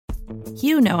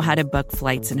You know how to book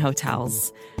flights and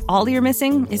hotels. All you're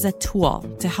missing is a tool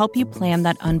to help you plan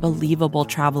that unbelievable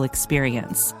travel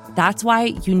experience. That's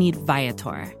why you need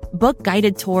Viator. Book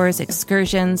guided tours,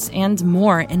 excursions, and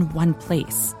more in one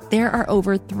place. There are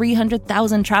over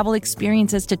 300,000 travel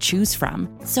experiences to choose from,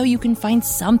 so you can find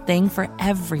something for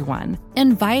everyone.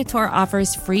 And Viator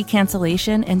offers free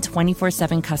cancellation and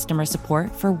 24/7 customer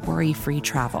support for worry-free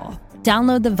travel.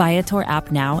 Download the Viator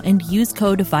app now and use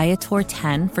code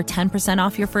Viator10 for 10%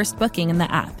 off your first booking in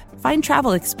the app. Find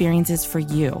travel experiences for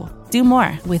you. Do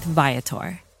more with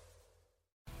Viator.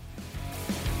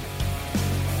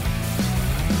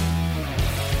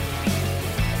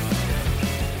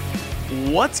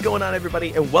 What's going on,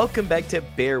 everybody, and welcome back to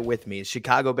Bear With Me, a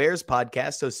Chicago Bears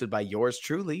podcast hosted by yours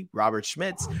truly, Robert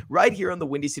Schmitz, right here on the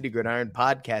Windy City Gridiron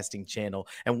podcasting channel.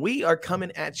 And we are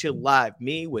coming at you live,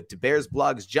 me with the Bears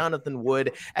blog's Johnathan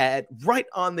Wood, right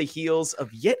on the heels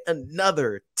of yet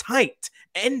another tight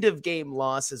end-of-game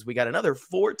loss as we got another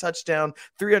 4-touchdown,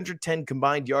 310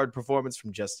 combined yard performance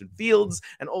from Justin Fields,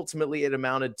 and ultimately it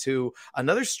amounted to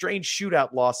another strange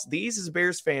shootout loss. These, as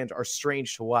Bears fans, are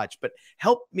strange to watch, but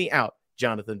help me out,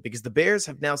 Johnathan, because the Bears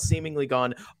have now seemingly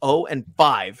gone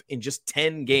 0-5 in just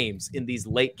 10 games in these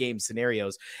late game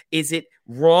scenarios. Is it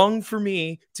wrong for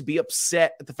me to be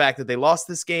upset at the fact that they lost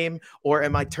this game, or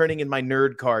am I turning in my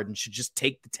nerd card and should just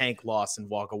take the tank loss and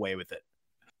walk away with it?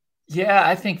 Yeah,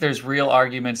 I think there's real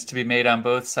arguments to be made on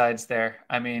both sides there.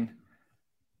 I mean,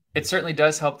 it certainly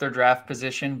does help their draft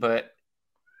position, but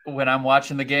when I'm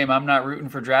watching the game, I'm not rooting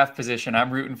for draft position.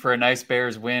 I'm rooting for a nice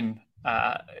Bears win.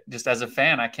 Just as a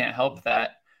fan, I can't help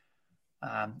that.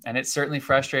 And it's certainly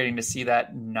frustrating to see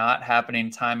that not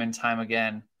happening time and time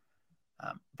again.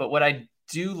 But what I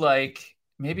do like,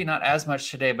 maybe not as much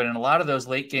today, but in a lot of those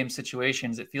late game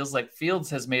situations, it feels like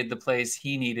Fields has made the plays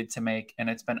he needed to make,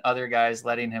 and it's been other guys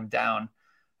letting him down.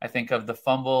 I think of the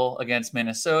fumble against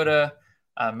Minnesota,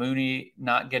 Mooney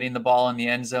not getting the ball in the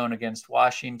end zone against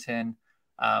Washington,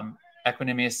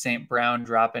 Equanimous St. Brown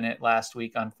dropping it last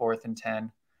week on 4th and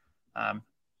 10.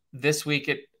 This week,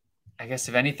 I guess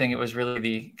if anything, it was really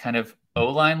the kind of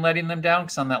O-line letting them down,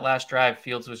 because on that last drive,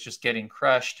 Fields was just getting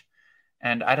crushed.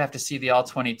 And I'd have to see the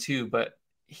all-22, but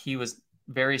he was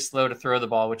very slow to throw the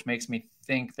ball, which makes me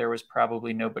think there was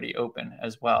probably nobody open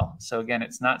as well. So again,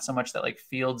 it's not so much that like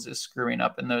Fields is screwing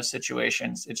up in those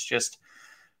situations. It's just,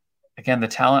 again, the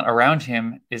talent around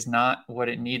him is not what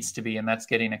it needs to be, and that's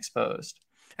getting exposed.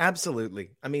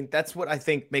 Absolutely. I mean, that's what I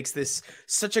think makes this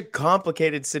such a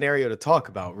complicated scenario to talk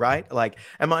about, right? Like,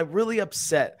 am I really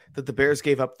upset that the Bears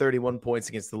gave up 31 points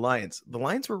against the Lions? The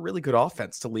Lions were a really good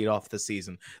offense to lead off the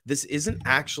season. This isn't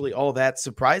actually all that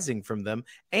surprising from them.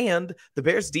 And the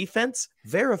Bears defense,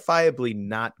 verifiably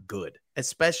not good,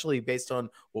 especially based on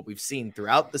what we've seen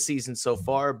throughout the season so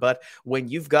far. But when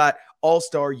you've got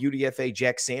all-star UDFA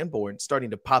Jack Sanborn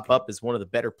starting to pop up as one of the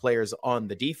better players on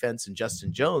the defense, and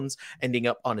Justin Jones ending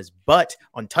up on his butt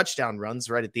on touchdown runs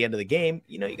right at the end of the game,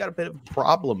 you got a bit of a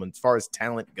problem as far as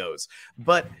talent goes.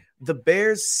 But the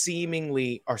Bears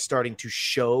seemingly are starting to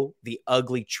show the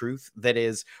ugly truth that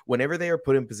is, whenever they are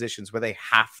put in positions where they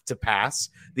have to pass,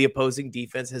 the opposing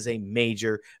defense has a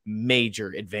major,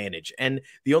 major advantage. And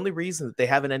the only reason that they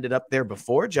haven't ended up there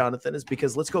before, Johnathan, is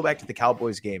because let's go back to the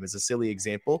Cowboys game as a silly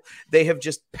example. They have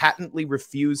just patently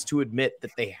refused to admit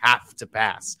that they have to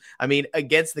pass. I mean,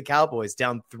 against the Cowboys,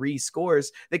 down 3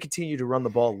 scores, they continue to run the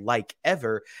ball like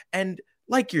ever. And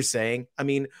like you're saying, I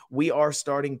mean, we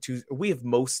have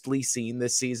mostly seen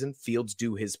this season Fields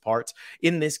do his part.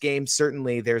 In this game,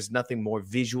 certainly there's nothing more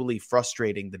visually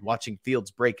frustrating than watching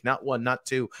Fields break not 1, not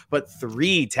 2, but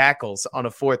 3 tackles on a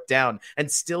 4th down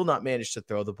and still not manage to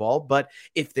throw the ball. But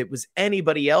if it was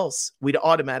anybody else, we'd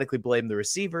automatically blame the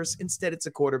receivers. Instead, it's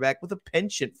a quarterback with a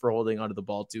penchant for holding onto the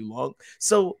ball too long.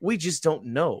 So we just don't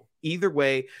know. Either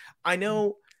way, I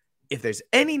know if there's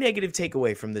any negative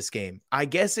takeaway from this game, I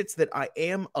guess it's that I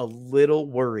am a little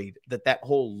worried that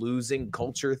whole losing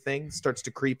culture thing starts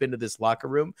to creep into this locker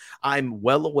room. I'm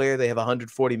well aware they have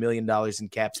 $140 million in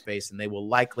cap space, and they will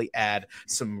likely add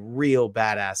some real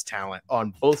badass talent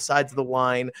on both sides of the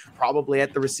line, probably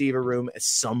at the receiver room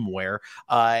somewhere,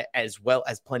 as well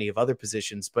as plenty of other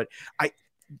positions. But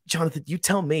Johnathan, you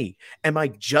tell me, am I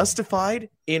justified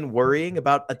in worrying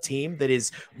about a team that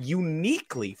is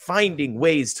uniquely finding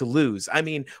ways to lose? I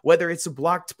mean, whether it's a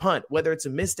blocked punt, whether it's a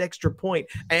missed extra point,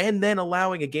 and then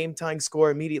allowing a game-tying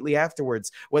score immediately afterwards,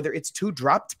 whether it's 2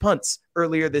 dropped punts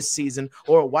earlier this season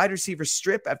or a wide receiver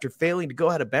strip after failing to go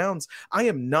out of bounds, I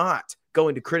am not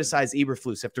going to criticize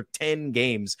Eberflus after 10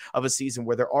 games of a season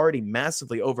where they're already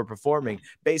massively overperforming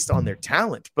based on their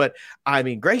talent. But I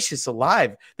mean, gracious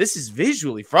alive, this is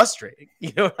visually frustrating.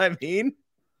 You know what I mean?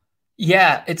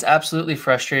 Yeah, it's absolutely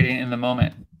frustrating in the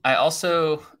moment.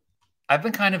 I've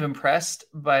been kind of impressed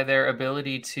by their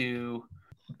ability to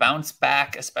bounce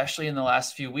back, especially in the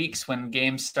last few weeks when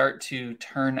games start to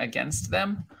turn against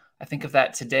them. I think of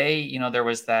that today. There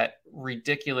was that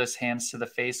ridiculous hands to the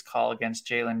face call against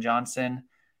Jalen Johnson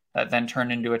that then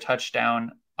turned into a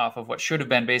touchdown off of what should have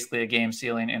been basically a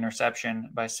game-sealing interception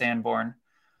by Sanborn.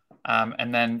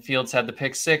 And then Fields had the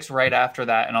pick six right after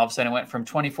that. And all of a sudden it went from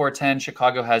 24-10,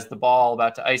 Chicago has the ball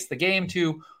about to ice the game,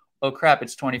 to, oh crap,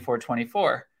 it's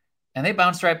 24-24. And they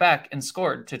bounced right back and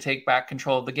scored to take back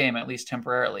control of the game, at least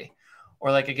temporarily.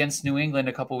 Or like against New England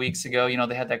a couple weeks ago,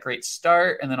 they had that great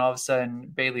start. And then all of a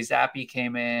sudden Bailey Zappi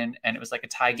came in and it was like a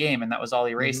tie game. And that was all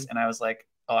erased. And I was like,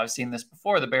 oh, I've seen this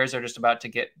before. The Bears are just about to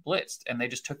get blitzed. And they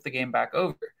just took the game back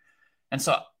over. And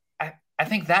so I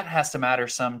think that has to matter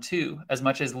some too, as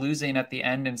much as losing at the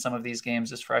end in some of these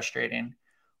games is frustrating.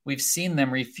 We've seen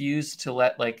them refuse to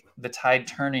let like the tide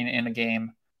turning in a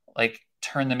game, like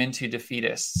turn them into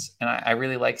defeatists. And I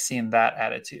really like seeing that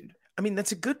attitude. I mean,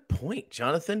 that's a good point,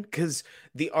 Jonathan, because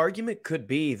the argument could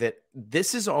be that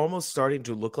this is almost starting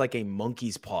to look like a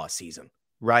monkey's paw season,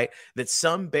 right? That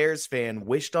some Bears fan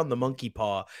wished on the monkey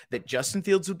paw that Justin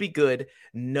Fields would be good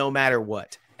no matter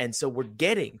what. And so we're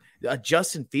getting a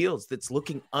Justin Fields that's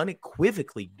looking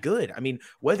unequivocally good. I mean,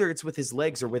 whether it's with his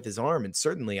legs or with his arm, and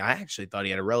certainly I actually thought he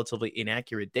had a relatively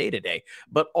inaccurate day today,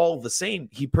 but all the same,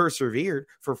 he persevered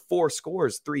for 4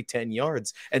 scores, 310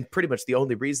 yards, and pretty much the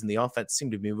only reason the offense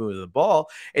seemed to be moving the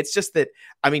ball. It's just that,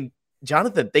 I mean,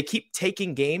 Jonathan, they keep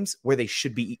taking games where they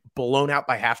should be blown out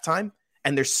by halftime,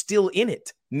 and they're still in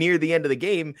it near the end of the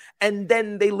game, and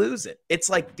then they lose it. It's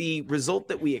like the result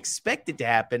that we expected to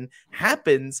happen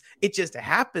happens. It just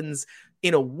happens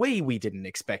in a way we didn't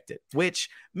expect it, which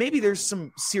maybe there's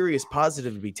some serious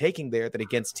positive to be taking there, that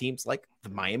against teams like the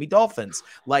Miami Dolphins,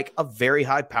 like a very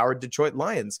high-powered Detroit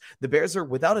Lions, the Bears are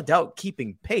without a doubt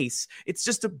keeping pace. It's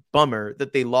just a bummer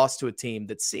that they lost to a team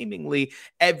that seemingly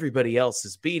everybody else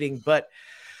is beating, but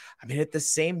I mean, at the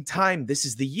same time, this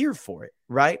is the year for it,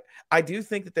 right? I do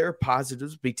think that there are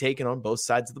positives to be taken on both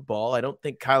sides of the ball. I don't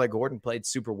think Kyler Gordon played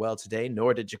super well today,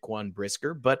 nor did Jaquan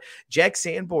Brisker, but Jack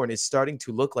Sanborn is starting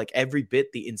to look like every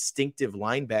bit the instinctive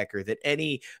linebacker that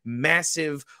any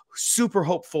massive, super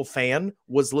hopeful fan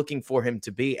was looking for him to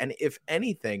be. And if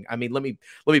anything, I mean, let me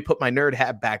put my nerd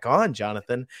hat back on,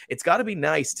 Jonathan. It's got to be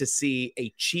nice to see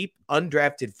a cheap,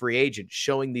 undrafted free agent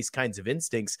showing these kinds of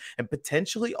instincts and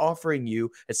potentially offering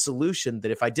you a solution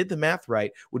that, if I did the math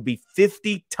right, would be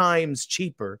 50 times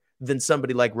cheaper than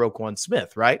somebody like Roquan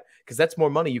Smith, right? Because that's more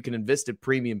money you can invest at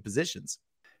premium positions.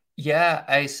 Yeah,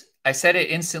 I said it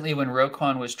instantly when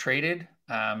Roquan was traded.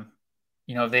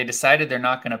 They decided they're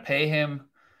not going to pay him,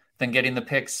 then getting the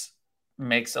picks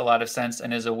makes a lot of sense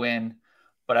and is a win.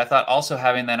 But I thought also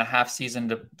having then a half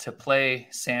season to play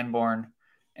Sanborn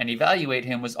and evaluate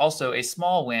him was also a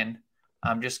small win,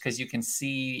 just because you can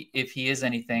see if he is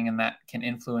anything, and that can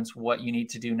influence what you need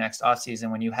to do next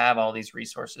offseason when you have all these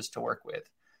resources to work with.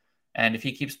 And if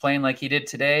he keeps playing like he did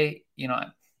today,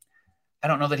 I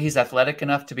don't know that he's athletic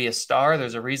enough to be a star.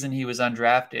 There's a reason he was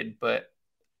undrafted, but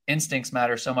instincts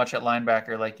matter so much at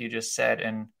linebacker, like you just said.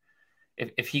 And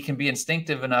if he can be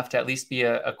instinctive enough to at least be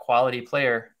a quality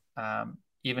player,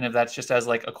 even if that's just as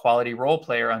like a quality role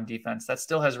player on defense, that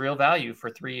still has real value for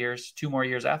 3 years, 2 more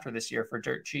years after this year for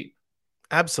dirt cheap.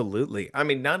 Absolutely. I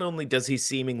mean, not only does he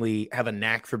seemingly have a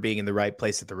knack for being in the right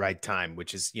place at the right time,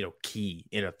 which is, key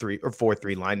in a 3 or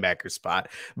 4-3 linebacker spot,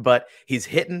 but he's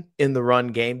hitting in the run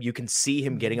game. You can see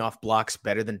him getting off blocks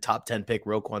better than top 10 pick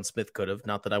Roquan Smith could have.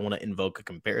 Not that I want to invoke a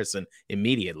comparison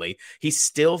immediately. He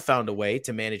still found a way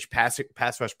to manage pass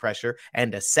rush pressure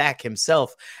and a sack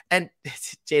himself. And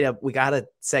Jada, we got to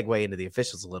segue into the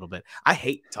officials a little bit. I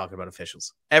hate talking about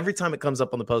officials. Every time it comes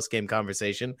up on the post-game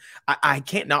conversation, I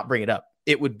can't not bring it up.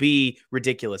 It would be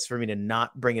ridiculous for me to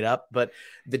not bring it up, but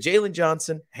the Jalen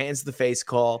Johnson hands the face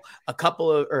call,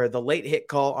 the late hit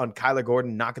call on Kyler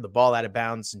Gordon knocking the ball out of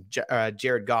bounds, and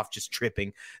Jared Goff just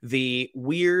tripping, the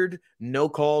weird no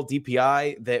call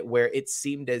DPI where it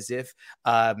seemed as if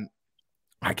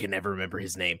I can never remember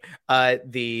his name.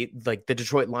 The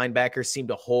Detroit linebacker seemed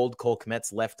to hold Cole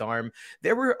Kmet's left arm.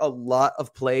 There were a lot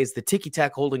of plays. The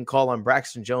ticky-tack holding call on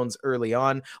Braxton Jones early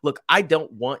on. Look, I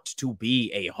don't want to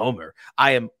be a homer.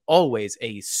 I am always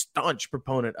a staunch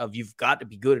proponent of you've got to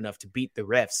be good enough to beat the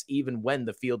refs, even when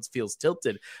the field feels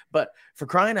tilted. But for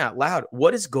crying out loud,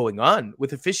 what is going on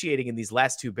with officiating in these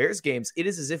last two Bears games? It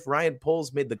is as if Ryan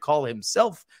Poles made the call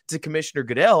himself to Commissioner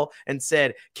Goodell and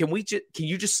said, can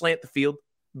you just slant the field?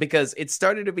 Because it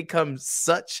started to become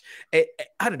such I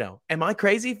don't know. Am I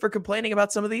crazy for complaining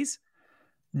about some of these?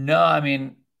 No, I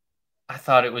mean, I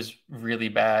thought it was really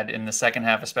bad in the second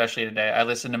half, especially today. I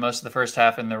listened to most of the first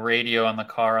half in the radio on the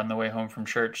car on the way home from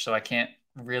church, so I can't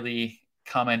really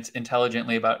comment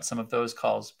intelligently about some of those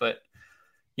calls. But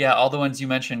yeah, all the ones you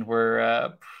mentioned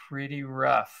were pretty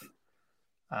rough.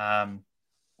 I've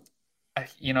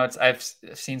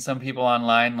seen some people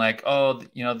online like, oh,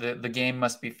 the game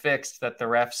must be fixed, that the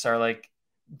refs are like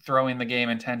throwing the game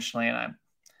intentionally, and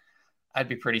I'd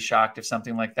be pretty shocked if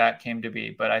something like that came to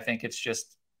be. But I think it's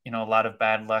just a lot of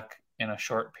bad luck in a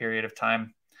short period of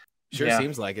time. Sure, yeah.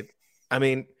 Seems like it. I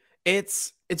mean,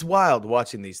 it's wild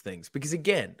watching these things because,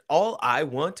 again, all I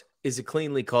want is a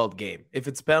cleanly called game. If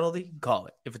it's a penalty, call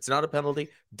it. If it's not a penalty,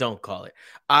 don't call it.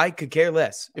 I could care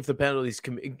less if the penalties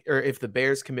or if the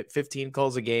Bears commit 15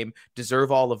 calls a game,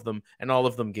 deserve all of them, and all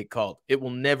of them get called. It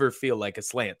will never feel like a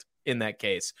slant in that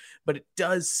case. But it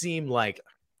does seem like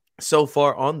so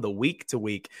far on the week to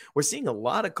week, we're seeing a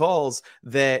lot of calls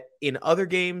that in other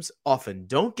games often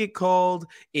don't get called.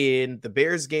 In the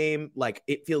Bears game, like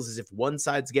it feels as if one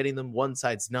side's getting them, one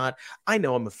side's not. I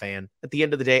know I'm a fan. At the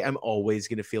end of the day, I'm always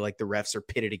going to feel like the refs are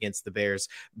pitted against the Bears.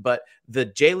 But the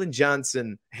Jalen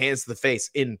Johnson hands to the face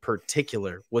in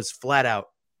particular was flat out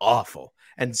awful.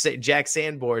 And Jack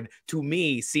Sanborn, to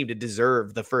me, seemed to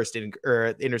deserve the first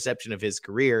interception of his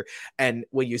career. And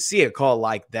when you see a call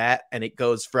like that, and it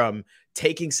goes from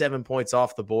taking 7 points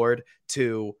off the board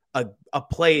to a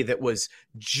play that was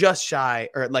just shy,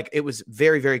 or like it was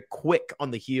very, very quick on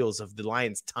the heels of the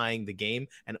Lions tying the game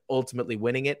and ultimately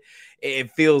winning it,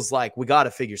 it feels like we got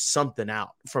to figure something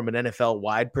out from an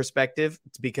NFL-wide perspective,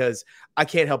 because I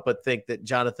can't help but think that,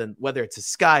 Johnathan, whether it's a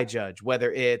sky judge,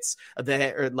 whether it's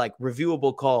like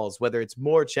reviewable calls, whether it's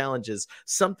more challenges,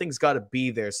 something's got to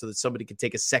be there so that somebody can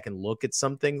take a second look at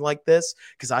something like this.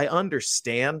 Because I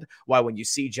understand why when you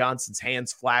see Johnson's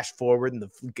hands flash forward and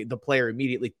the player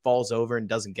immediately falls over and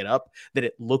doesn't get up, that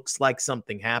it looks like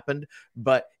something happened,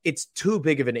 but it's too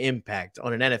big of an impact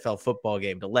on an NFL football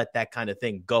game to let that kind of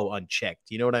thing go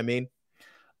unchecked. You know what I mean?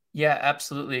 Yeah,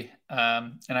 absolutely.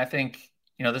 And I think,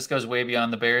 this goes way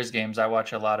beyond the Bears games. I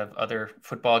watch a lot of other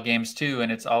football games too.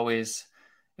 And it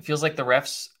feels like the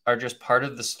refs are just part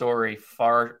of the story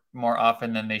far more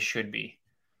often than they should be.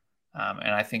 And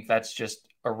I think that's just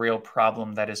a real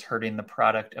problem that is hurting the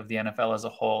product of the NFL as a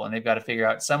whole. And they've got to figure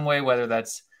out some way, whether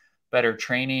that's better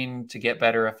training to get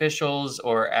better officials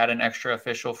or add an extra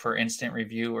official for instant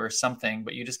review or something.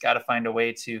 But you just got to find a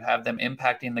way to have them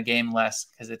impacting the game less,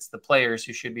 because it's the players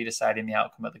who should be deciding the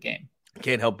outcome of the game.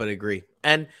 Can't help but agree.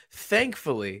 And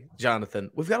thankfully, Johnathan,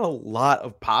 we've got a lot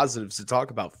of positives to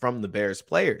talk about from the Bears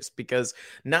players, because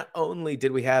not only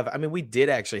did we did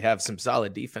actually have some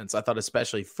solid defense, I thought,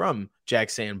 especially from Jack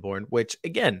Sanborn, which,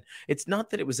 again, it's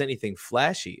not that it was anything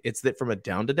flashy. It's that from a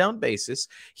down-to-down basis,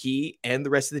 he and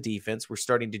the rest of the defense were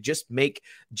starting to just make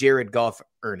Jared Goff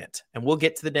earn it. And we'll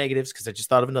get to the negatives, because I just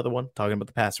thought of another one talking about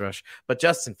the pass rush. But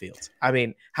Justin Fields, I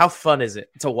mean, how fun is it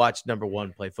to watch number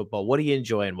one play football? What are you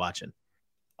enjoying watching?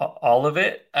 All of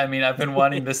it. I mean, I've been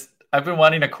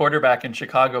wanting a quarterback in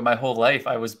Chicago my whole life.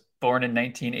 I was born in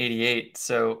 1988.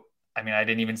 So, I mean, I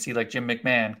didn't even see like Jim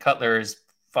McMahon. Cutler is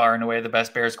far and away the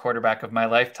best Bears quarterback of my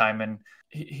lifetime. And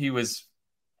he was,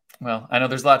 well, I know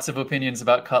there's lots of opinions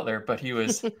about Cutler, but he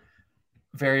was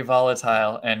very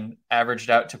volatile and averaged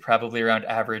out to probably around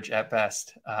average at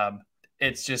best.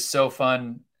 It's just so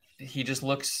fun. He just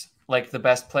looks like the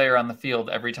best player on the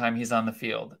field every time he's on the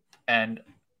field. And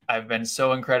I've been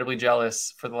so incredibly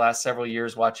jealous for the last several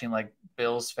years watching like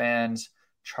Bills fans,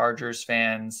 Chargers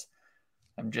fans.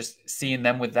 I'm just seeing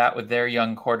them with their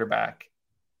young quarterback.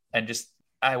 And just,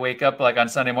 I wake up like on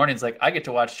Sunday mornings, like I get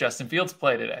to watch Justin Fields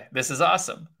play today. This is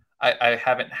awesome. I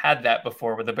haven't had that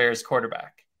before with the Bears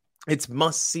quarterback. It's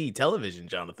must-see television,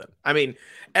 Johnathan. I mean,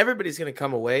 everybody's going to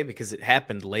come away because it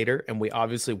happened later, and we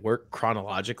obviously work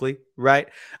chronologically, right?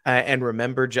 And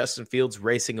remember Justin Fields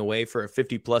racing away for a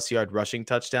 50-plus yard rushing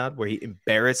touchdown where he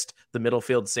embarrassed the middle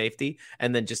field safety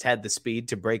and then just had the speed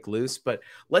to break loose. But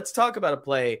let's talk about a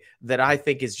play that I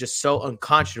think is just so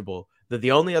unconscionable that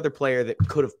the only other player that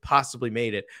could have possibly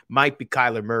made it might be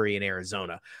Kyler Murray in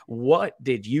Arizona. What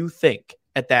did you think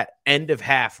at that end of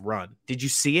half run? Did you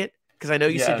see it? Because I know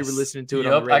you said you were listening to it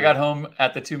on the radio. I got home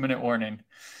at the 2-minute warning.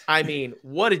 I mean,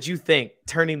 what did you think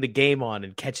turning the game on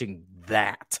and catching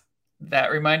that?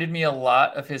 That reminded me a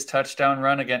lot of his touchdown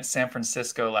run against San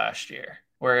Francisco last year,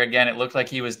 where again, it looked like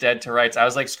he was dead to rights. I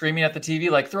was like screaming at the TV,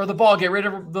 like, throw the ball, get rid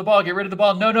of the ball, get rid of the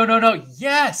ball. No, no, no, no.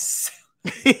 Yes.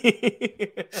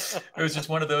 It was just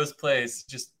one of those plays,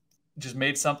 just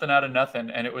made something out of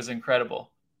nothing. And it was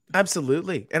incredible.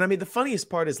 Absolutely. And I mean, the funniest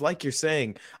part is, like you're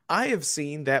saying, I have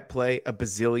seen that play a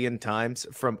bazillion times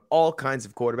from all kinds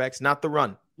of quarterbacks, not the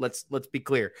run. Let's be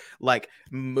clear. Like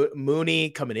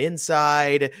Mooney coming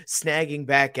inside, snagging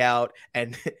back out,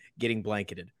 and getting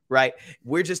blanketed, right?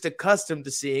 We're just accustomed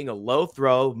to seeing a low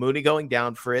throw, Mooney going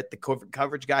down for it, the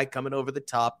coverage guy coming over the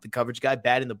top, the coverage guy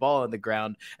batting the ball on the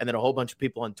ground, and then a whole bunch of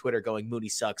people on Twitter going, Mooney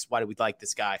sucks. Why do we like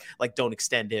this guy? Like, don't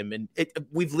extend him. And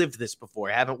we've lived this before,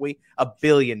 haven't we? A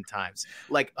billion times.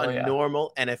 Like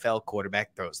normal NFL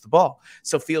quarterback throws the ball.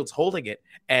 So Fields holding it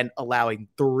and allowing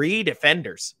 3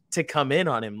 defenders to come in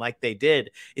on him like they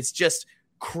did. It's just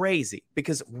crazy,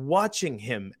 because watching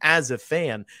him as a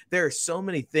fan, there are so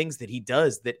many things that he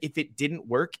does that if it didn't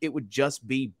work, it would just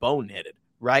be boneheaded,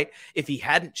 right? If he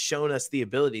hadn't shown us the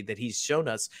ability that he's shown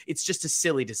us, it's just a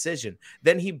silly decision.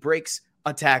 Then he breaks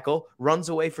a tackle, runs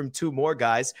away from 2 more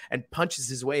guys, and punches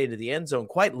his way into the end zone,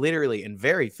 quite literally and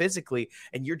very physically.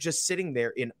 And you're just sitting there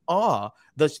in awe.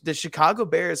 The Chicago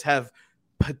Bears have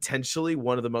potentially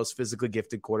one of the most physically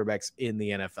gifted quarterbacks in the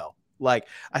NFL. Like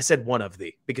I said, one of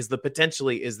the, because the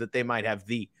potentially is that they might have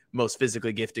the most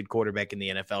physically gifted quarterback in the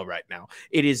NFL right now.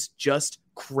 It is just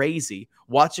crazy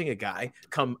watching a guy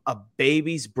come a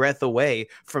baby's breath away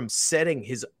from setting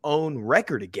his own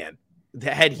record again.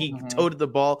 Had he toted the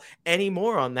ball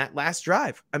anymore on that last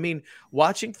drive. I mean,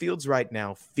 watching Fields right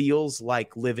now feels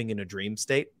like living in a dream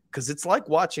state. Because it's like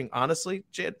watching, honestly,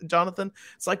 Johnathan,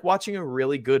 it's like watching a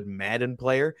really good Madden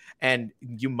player, and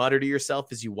you mutter to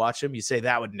yourself as you watch him, you say,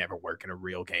 that would never work in a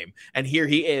real game. And here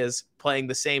he is playing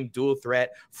the same dual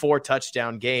threat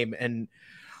 4-touchdown game. And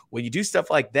when you do stuff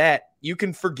like that, you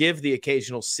can forgive the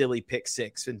occasional silly pick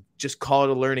six and just call it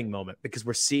a learning moment, because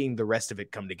we're seeing the rest of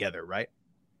it come together, right?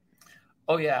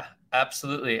 Oh, yeah,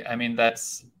 absolutely. I mean,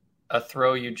 that's a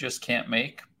throw you just can't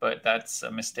make, but that's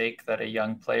a mistake that a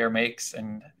young player makes.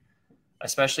 And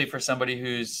especially for somebody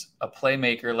who's a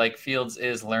playmaker like Fields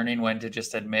is, learning when to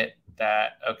just admit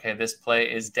that, okay, this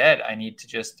play is dead. I need to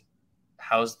just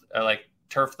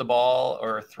turf the ball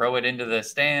or throw it into the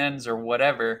stands or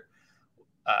whatever.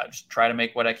 Just try to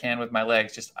make what I can with my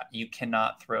legs. Just, you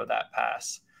cannot throw that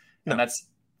pass. No. And that's,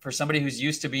 for somebody who's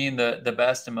used to being the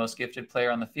best and most gifted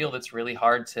player on the field, it's really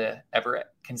hard to ever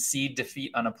concede defeat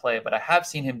on a play. But I have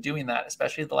seen him doing that,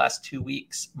 especially the last 2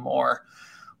 weeks more,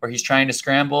 where he's trying to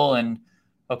scramble and,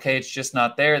 okay, it's just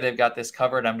not there. They've got this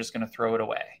covered. I'm just going to throw it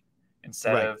away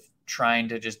instead of trying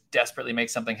to just desperately make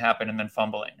something happen and then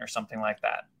fumbling or something like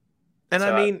that. And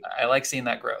so I mean, I like seeing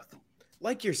that growth.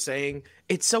 Like you're saying,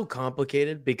 it's so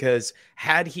complicated, because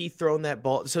had he thrown that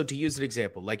ball, so to use an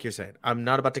example, like you're saying, I'm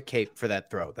not about to cape for that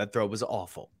throw. That throw was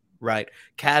awful, right?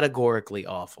 Categorically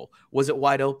awful. Was it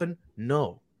wide open?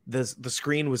 No. The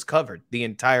screen was covered the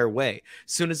entire way.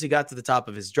 As soon as he got to the top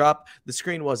of his drop, the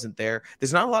screen wasn't there.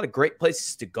 There's not a lot of great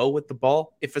places to go with the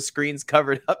ball if a screen's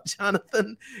covered up,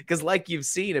 Johnathan, because like you've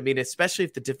seen, I mean, especially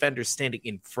if the defender's standing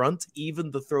in front,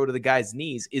 even the throw to the guy's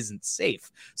knees isn't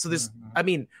safe. So this, I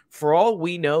mean, for all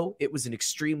we know, it was an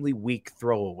extremely weak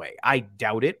throwaway. I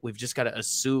doubt it. We've just got to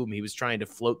assume he was trying to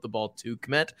float the ball to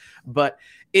Kmet, but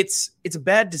it's a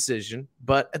bad decision.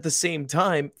 But at the same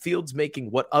time, Fields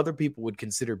making what other people would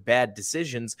consider bad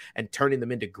decisions and turning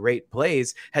them into great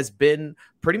plays has been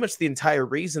pretty much the entire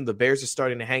reason the Bears are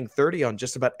starting to hang 30 on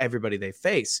just about everybody they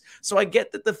face. So I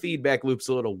get that the feedback loop's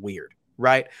a little weird,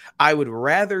 right? I would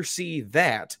rather see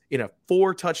that in a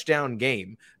 4-touchdown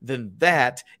game than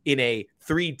that in a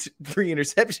three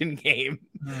interception game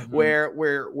where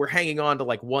we're hanging on to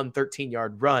like 1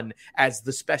 13-yard run as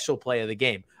the special play of the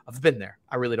game. I've been there.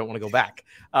 I really don't want to go back.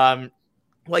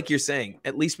 Like you're saying,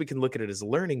 at least we can look at it as a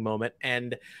learning moment.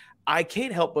 And I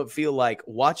can't help but feel like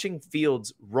watching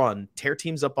Fields run, tear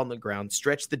teams up on the ground,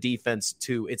 stretch the defense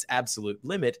to its absolute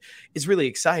limit is really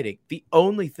exciting. The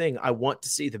only thing I want to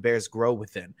see the Bears grow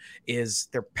within is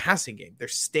their passing game. Their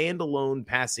standalone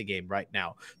passing game right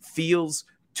now feels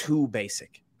too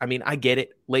basic. I mean, I get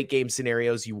it. Late game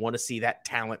scenarios, you want to see that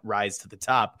talent rise to the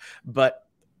top, but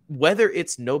whether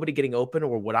it's nobody getting open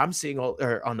or what I'm seeing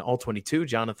on all 22,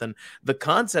 Johnathan, the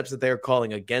concepts that they're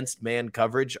calling against man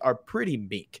coverage are pretty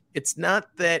meek. It's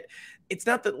not that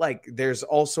like there's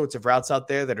all sorts of routes out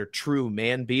there that are true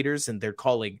man beaters and they're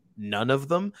calling none of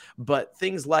them, but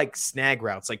things like snag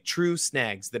routes, like true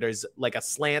snags that is like a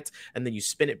slant and then you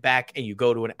spin it back and you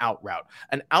go to an out route.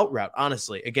 An out route,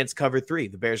 honestly, against cover 3,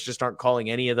 the Bears just aren't calling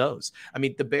any of those. I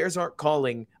mean, the Bears aren't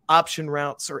calling option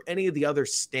routes, or any of the other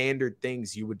standard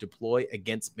things you would deploy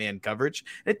against man coverage.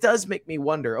 And it does make me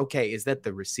wonder, okay, is that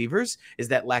the receivers? Is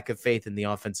that lack of faith in the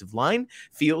offensive line?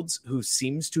 Fields, who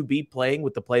seems to be playing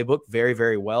with the playbook very,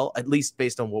 very well, at least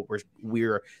based on what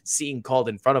we're seeing called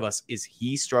in front of us, is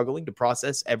he struggling to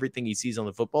process everything he sees on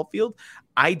the football field?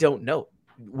 I don't know.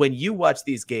 When you watch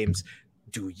these games,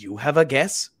 do you have a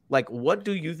guess? Like, what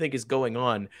do you think is going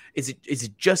on? Is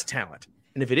it just talent?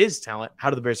 And if it is talent, how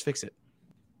do the Bears fix it?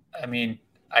 I mean,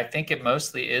 I think it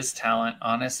mostly is talent,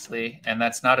 honestly, and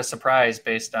that's not a surprise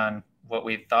based on what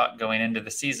we thought going into the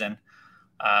season.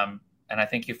 And I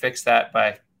think you fix that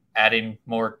by adding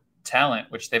more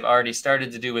talent, which they've already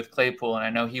started to do with Claypool. And I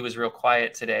know he was real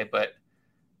quiet today, but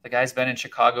the guy's been in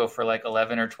Chicago for like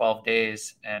 11 or 12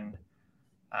 days. And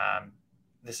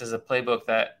this is a playbook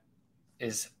that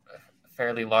is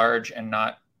fairly large and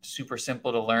not super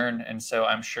simple to learn. And so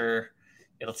I'm sure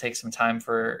it'll take some time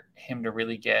for him to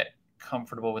really get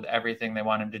comfortable with everything they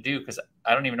want him to do. Because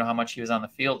I don't even know how much he was on the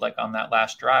field, like on that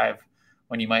last drive,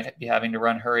 when you might be having to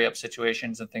run hurry up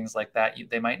situations and things like that.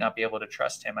 They might not be able to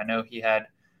trust him. I know he had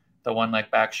the one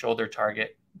like back shoulder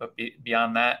target, but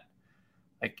beyond that,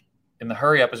 like in the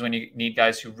hurry up is when you need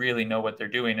guys who really know what they're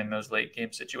doing in those late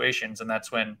game situations. And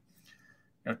that's when,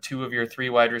 two of your three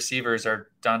wide receivers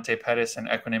are Dante Pettis and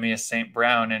Equanimous St.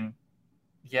 Brown. And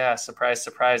yeah, surprise,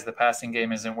 surprise, the passing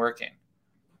game isn't working.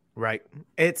 Right.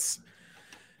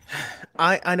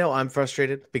 I know I'm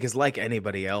frustrated because, like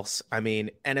anybody else, I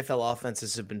mean, NFL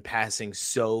offenses have been passing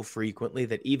so frequently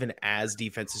that even as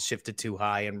defenses shifted too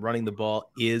high and running the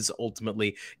ball is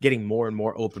ultimately getting more and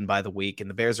more open by the week, and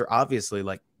the Bears are obviously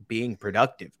like being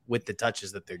productive with the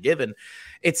touches that they're given,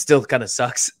 it still kind of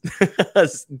sucks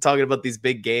talking about these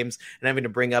big games and having to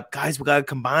bring up, guys, we got to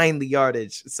combine the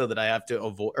yardage so that I have to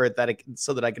avoid, or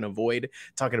so that I can avoid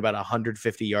talking about a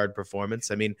 150-yard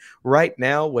performance. I mean, right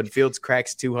now, when Fields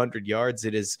cracks 200 yards,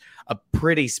 it is a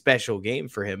pretty special game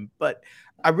for him. But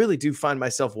I really do find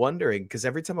myself wondering, because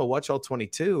every time I watch all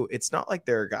 22, it's not like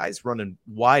there are guys running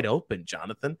wide open,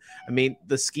 Johnathan. I mean,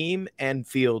 the scheme and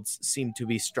Fields seem to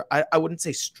be, I wouldn't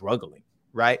say struggling,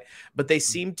 right? But they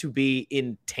seem to be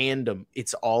in tandem.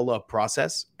 It's all a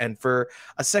process. And for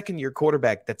a second-year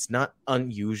quarterback, that's not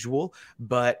unusual,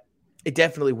 but it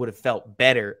definitely would have felt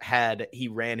better had he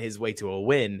ran his way to a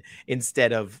win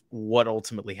instead of what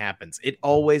ultimately happens. It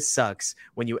always sucks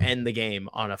when you end the game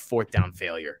on a fourth down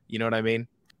failure. You know what I mean?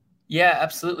 Yeah,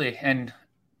 absolutely. And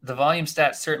the volume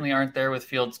stats certainly aren't there with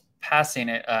Fields passing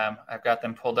it. I've got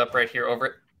them pulled up right here.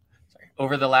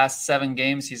 Over the last 7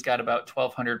 games, he's got about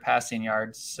 1,200 passing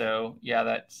yards. So yeah,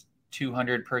 that's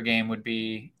 200 per game would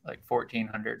be like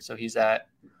 1,400. So he's at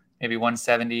maybe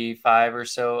 175 or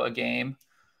so a game.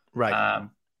 Right.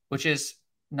 Which is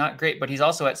not great, but he's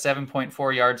also at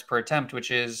 7.4 yards per attempt, which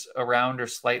is around or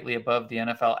slightly above the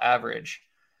NFL average.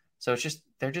 So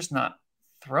they're just not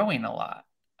throwing a lot,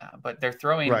 but they're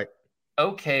throwing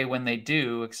okay when they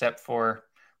do, except for,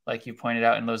 like you pointed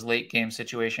out, in those late game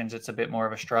situations, it's a bit more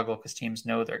of a struggle because teams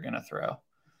know they're going to throw.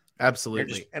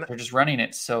 Absolutely. They're just running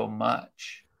it so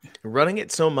much. They're running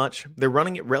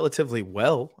it relatively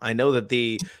well. I know that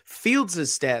the Fields'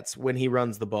 stats when he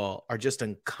runs the ball are just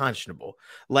unconscionable.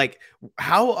 Like,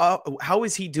 how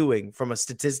is he doing from a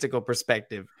statistical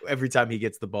perspective every time he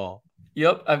gets the ball?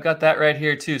 Yep, I've got that right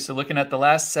here too. So looking at the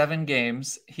last 7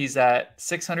 games, he's at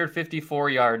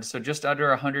 654 yards, so just under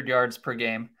 100 yards per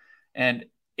game, and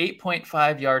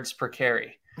 8.5 yards per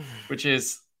carry, which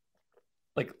is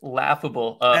like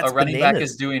laughable. A running back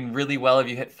is doing really well if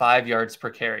you hit 5 yards per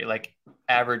carry. Like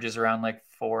average is around like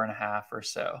 4.5 or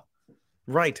so.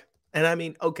 Right. And I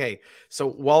mean, okay, so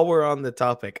while we're on the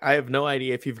topic, I have no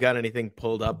idea if you've got anything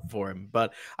pulled up for him,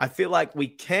 but I feel like we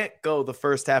can't go the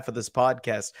first half of this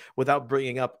podcast without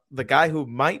bringing up the guy who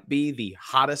might be the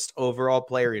hottest overall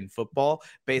player in football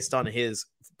based on his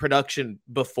production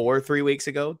before 3 weeks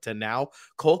ago to now.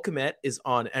 Cole Kmet is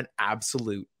on an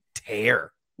absolute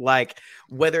tear. Like,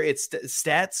 whether it's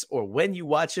stats or when you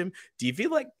watch him, do you feel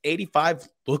like 85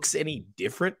 looks any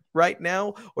different right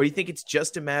now? Or do you think it's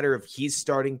just a matter of he's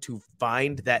starting to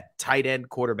find that tight end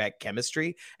quarterback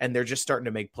chemistry and they're just starting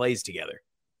to make plays together?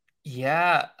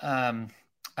 Yeah. I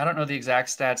don't know the exact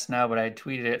stats now, but I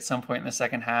tweeted it at some point in the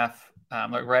second half.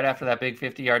 Like right after that big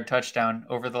 50-yard touchdown,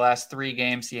 over the last 3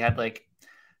 games, he had like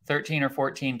 13 or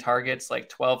 14 targets, like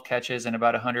 12 catches and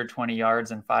about 120 yards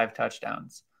and 5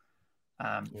 touchdowns.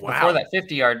 Wow.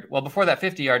 Before that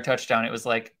 50-yard touchdown, it was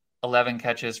like 11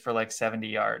 catches for like 70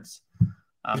 yards.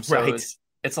 So right.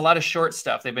 It's a lot of short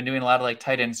stuff. They've been doing a lot of like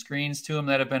tight end screens to him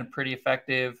that have been pretty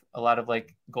effective. A lot of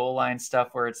like goal line stuff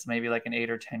where it's maybe like an 8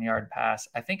 or 10 yard pass.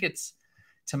 I think it's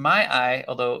to my eye,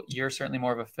 although you're certainly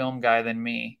more of a film guy than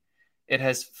me, it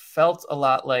has felt a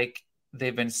lot like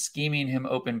they've been scheming him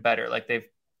open better. Like they've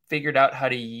figured out how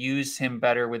to use him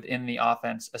better within the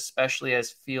offense, especially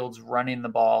as Fields running the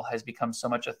ball has become so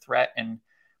much a threat, and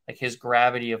like his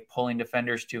gravity of pulling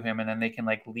defenders to him, and then they can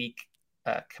like leak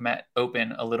Kmet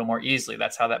open a little more easily.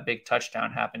 That's how that big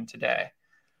touchdown happened today.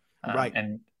 Right.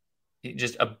 And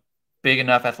just a big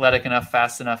enough, athletic enough,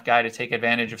 fast enough guy to take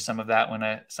advantage of some of that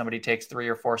when somebody takes 3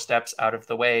 or 4 steps out of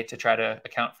the way to try to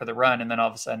account for the run. And then all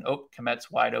of a sudden,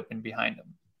 Kmet's wide open behind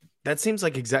him. That seems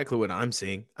like exactly what I'm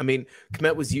seeing. I mean,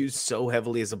 Kmet was used so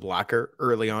heavily as a blocker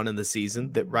early on in the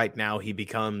season that right now he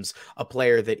becomes a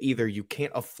player that either you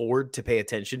can't afford to pay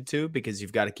attention to because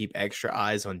you've got to keep extra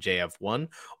eyes on JF1,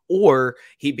 or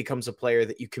he becomes a player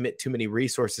that you commit too many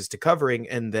resources to covering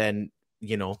and then,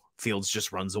 Fields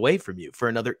just runs away from you for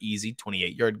another easy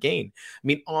 28-yard gain. I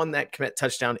mean, on that Kmet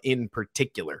touchdown in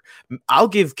particular, I'll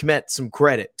give Kmet some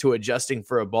credit to adjusting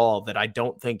for a ball that I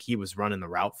don't think he was running the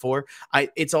route for.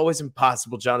 It's always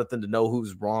impossible, Johnathan, to know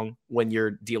who's wrong when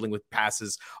you're dealing with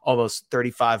passes almost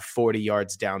 35, 40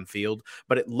 yards downfield.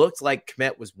 But it looked like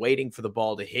Kmet was waiting for the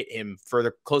ball to hit him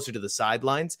further closer to the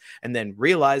sidelines and then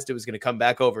realized it was going to come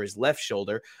back over his left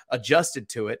shoulder, adjusted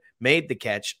to it, made the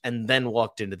catch, and then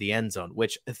walked into the end zone,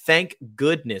 which thank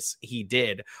goodness he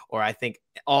did, or I think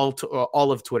all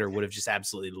of Twitter would have just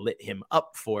absolutely lit him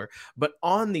up for. But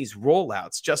on these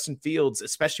rollouts, Justin Fields,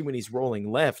 especially when he's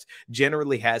rolling left,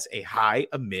 generally has a high,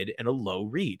 a mid, and a low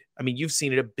read. I mean, you've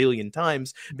seen it a billion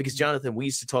times because, Johnathan, we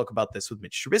used to talk about this with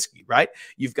Mitch Trubisky, right?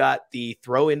 You've got the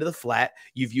throw into the flat.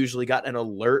 You've usually got an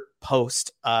alert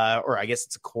post, or I guess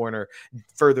it's a corner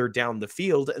further down the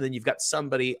field, and then you've got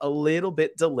somebody a little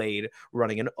bit delayed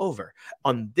running an over.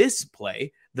 On this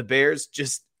play, the Bears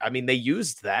they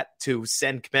used that to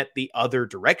send Kmet the other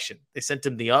direction. They sent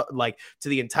him to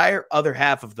the entire other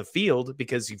half of the field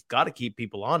because you've got to keep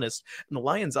people honest. And the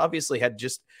Lions obviously had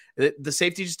the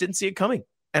safety just didn't see it coming.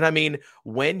 And I mean,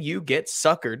 when you get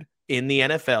suckered in the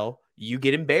NFL, you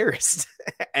get embarrassed.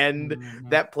 And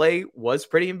that play was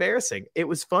pretty embarrassing. It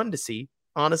was fun to see,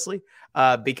 honestly,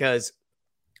 because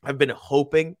I've been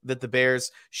hoping that the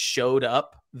Bears showed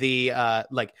up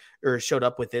showed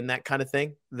up within that kind of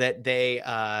thing, that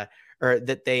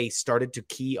they started to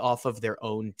key off of their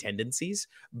own tendencies.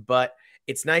 But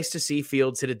it's nice to see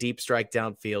Fields hit a deep strike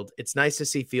downfield. It's nice to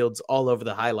see Fields all over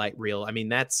the highlight reel. I mean,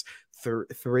 that's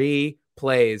 3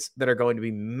 plays that are going to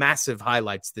be massive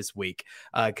highlights this week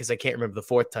because I can't remember the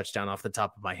 4th touchdown off the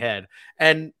top of my head.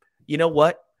 And you know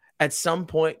what? At some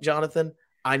point, Johnathan,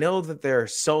 I know that there are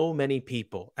so many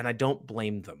people, and I don't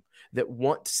blame them, that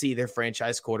want to see their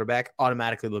franchise quarterback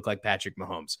automatically look like Patrick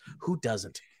Mahomes. Who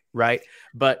doesn't, right?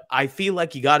 But I feel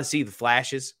like you got to see the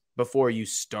flashes before you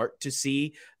start to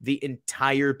see the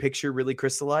entire picture really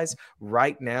crystallize.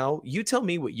 Right now, you tell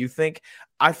me what you think.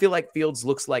 I feel like Fields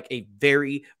looks like a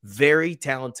very, very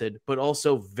talented, but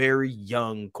also very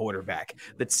young quarterback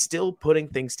that's still putting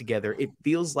things together. It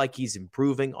feels like he's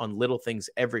improving on little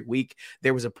things every week.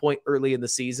 There was a point early in the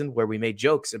season where we made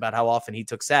jokes about how often he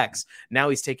took sacks. Now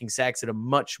he's taking sacks at a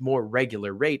much more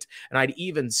regular rate. And I'd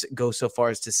even go so far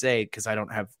as to say, because I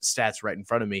don't have stats right in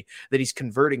front of me, that he's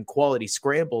converting quality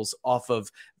scrambles off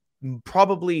of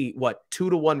probably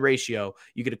 2-to-1 ratio.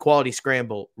 You get a quality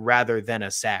scramble rather than a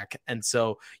sack. And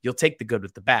so you'll take the good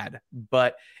with the bad,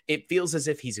 but it feels as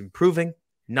if he's improving,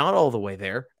 not all the way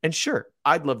there. And sure,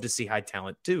 I'd love to see high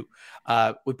talent too.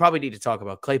 We probably need to talk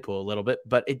about Claypool a little bit,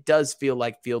 but it does feel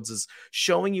like Fields is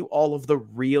showing you all of the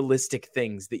realistic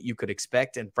things that you could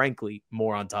expect. And frankly,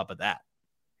 more on top of that.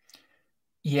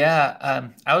 Yeah,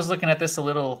 I was looking at this a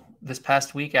little this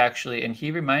past week, actually, and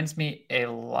he reminds me a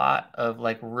lot of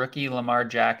like rookie Lamar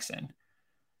Jackson,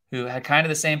 who had kind of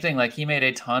the same thing. Like he made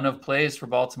a ton of plays for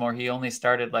Baltimore. He only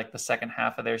started like the second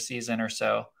half of their season or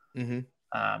so.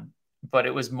 But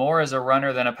it was more as a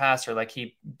runner than a passer. Like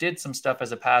he did some stuff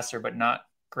as a passer, but not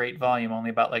great volume, only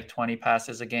about like 20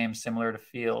 passes a game, similar to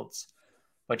Fields,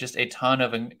 but just a ton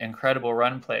of incredible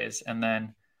run plays. And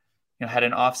then, had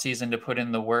an off season to put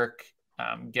in the work,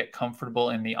 get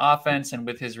comfortable in the offense and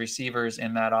with his receivers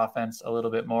in that offense a little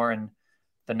bit more. And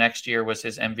the next year was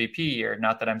his MVP year.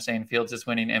 Not that I'm saying Fields is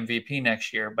winning MVP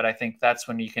next year, but I think that's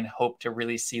when you can hope to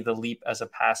really see the leap as a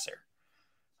passer.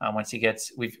 Once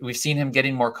we've seen him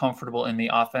getting more comfortable in the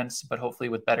offense, but hopefully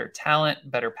with better talent,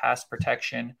 better pass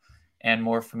protection, and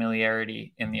more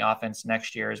familiarity in the offense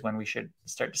next year is when we should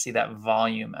start to see that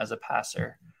volume as a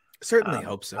passer. Certainly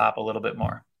hope so. Pop a little bit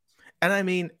more. And I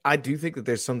mean, I do think that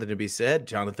there's something to be said,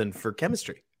 Johnathan, for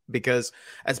chemistry, because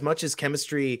as much as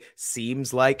chemistry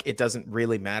seems like it doesn't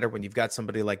really matter when you've got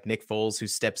somebody like Nick Foles who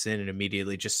steps in and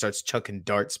immediately just starts chucking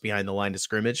darts behind the line of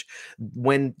scrimmage,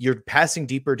 when you're passing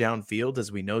deeper downfield,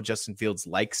 as we know Justin Fields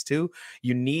likes to,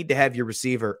 you need to have your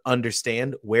receiver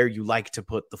understand where you like to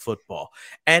put the football.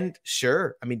 And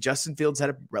sure, I mean, Justin Fields had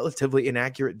a relatively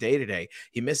inaccurate day today.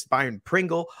 He missed Byron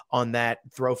Pringle on that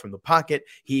throw from the pocket.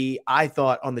 I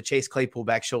thought on the Chase Claypool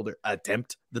back shoulder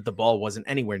attempt that the ball wasn't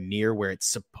anywhere near where it's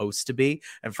supposed to be.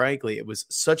 And frankly, it was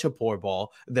such a poor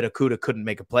ball that Okudah couldn't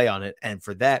make a play on it. And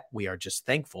for that, we are just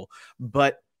thankful.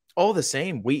 But all the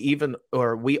same,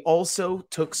 we also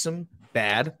took some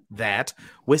bad that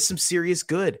with some serious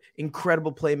good,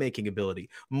 incredible playmaking ability.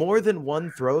 More than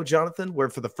one throw, Johnathan, where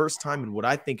for the first time in what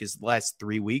I think is the last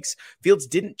 3 weeks, Fields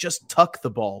didn't just tuck the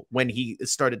ball when he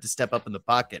started to step up in the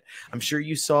pocket. I'm sure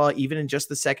you saw, even in just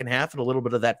the second half and a little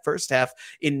bit of that first half,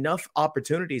 enough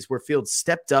opportunities where Fields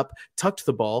stepped up, tucked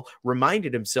the ball,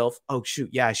 reminded himself, oh, shoot,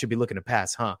 yeah, I should be looking to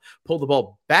pass, huh? Pulled the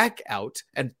ball back out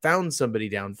and found somebody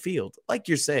downfield. Like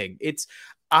you're saying,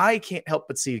 I can't help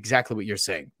but see exactly what you're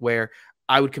saying, where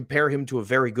I would compare him to a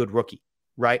very good rookie,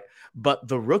 right? But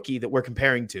the rookie that we're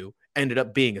comparing to ended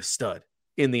up being a stud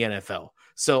in the NFL.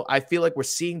 So I feel like we're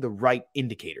seeing the right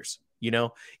indicators,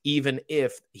 even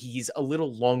if he's a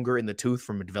little longer in the tooth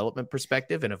from a development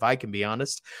perspective. And if I can be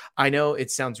honest, I know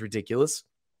it sounds ridiculous,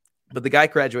 but the guy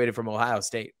graduated from Ohio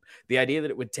State. The idea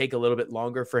that it would take a little bit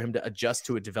longer for him to adjust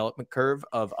to a development curve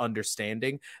of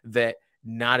understanding that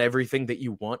not everything that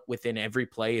you want within every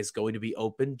play is going to be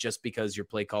open just because your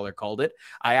play caller called it.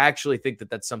 I actually think that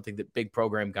that's something that big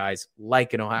program guys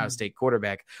like an Ohio State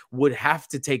quarterback would have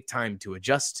to take time to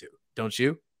adjust to. Don't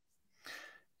you?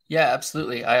 Yeah,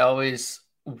 absolutely. I always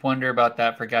wonder about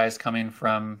that for guys coming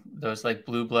from those like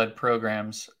blue blood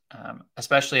programs,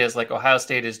 especially as like Ohio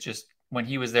State is just, when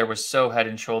he was there, was so head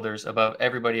and shoulders above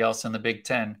everybody else in the Big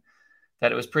Ten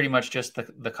that it was pretty much just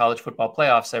the college football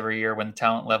playoffs every year when the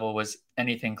talent level was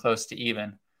anything close to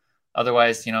even.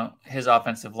 Otherwise, his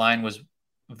offensive line was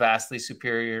vastly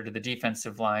superior to the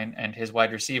defensive line, and his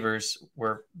wide receivers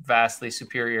were vastly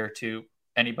superior to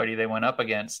anybody they went up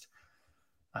against.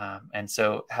 And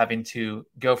so having to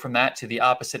go from that to the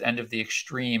opposite end of the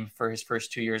extreme for his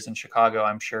first 2 years in Chicago,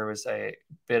 I'm sure was a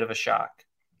bit of a shock.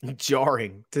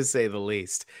 Jarring, to say the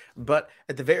least. But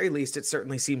at the very least, it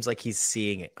certainly seems like he's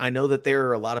seeing it. I know that there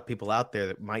are a lot of people out there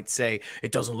that might say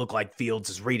it doesn't look like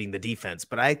Fields is reading the defense,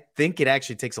 but I think it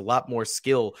actually takes a lot more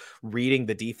skill reading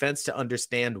the defense to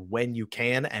understand when you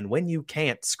can and when you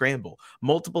can't scramble.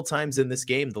 Multiple times in this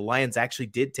game, the Lions actually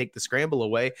did take the scramble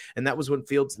away, and that was when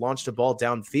Fields launched a ball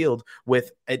downfield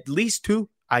with at least two,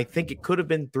 I think it could have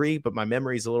been 3, but my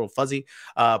memory is a little fuzzy,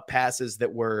 passes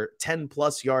that were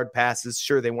 10-plus yard passes.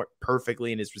 Sure, they weren't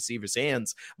perfectly in his receiver's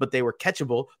hands, but they were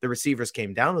catchable. The receivers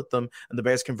came down with them, and the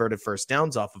Bears converted first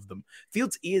downs off of them.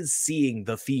 Fields is seeing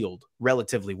the field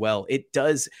relatively well. It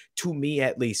does, to me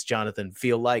at least, Johnathan,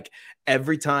 feel like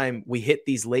every time we hit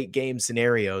these late game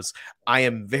scenarios, I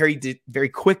am very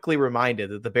quickly reminded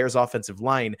that the Bears offensive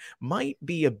line might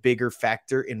be a bigger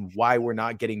factor in why we're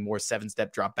not getting more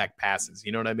 7-step drop back passes.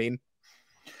 You know what I mean?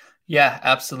 Yeah,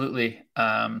 absolutely.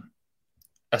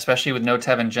 Especially with no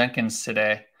Tevin Jenkins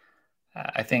today.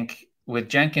 I think with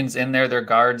Jenkins in there, their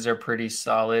guards are pretty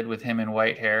solid with him in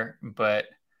Whitehair, but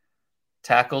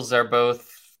tackles are both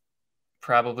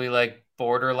probably like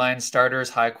borderline starters,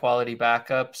 high quality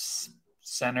backups.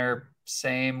 Center,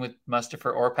 same with Mustafa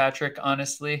or Patrick,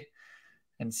 honestly.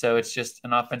 And so it's just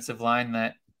an offensive line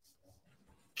that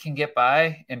can get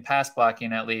by in pass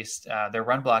blocking, at least. Their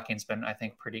run blocking's been, I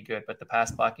think, pretty good, but the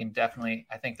pass blocking definitely,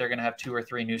 I think they're going to have 2 or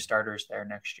 3 new starters there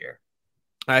next year.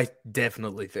 I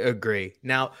definitely agree.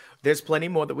 Now, there's plenty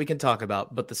more that we can talk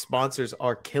about, but the sponsors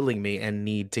are killing me and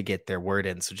need to get their word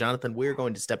in. So, Johnathan, we're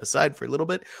going to step aside for a little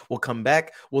bit. We'll come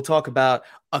back. We'll talk about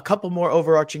a couple more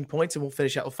overarching points, and we'll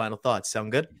finish out with final thoughts.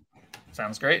 Sound good?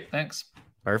 Sounds great. Thanks.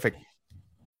 Perfect.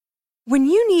 When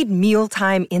you need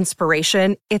mealtime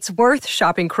inspiration, it's worth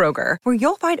shopping Kroger, where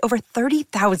you'll find over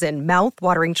 30,000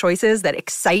 mouth-watering choices that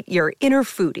excite your inner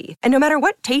foodie. And no matter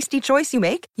what tasty choice you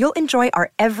make, you'll enjoy our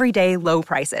everyday low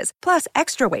prices, plus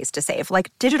extra ways to save,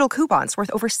 like digital coupons worth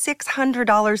over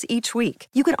 $600 each week.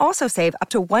 You can also save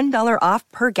up to $1 off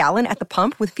per gallon at the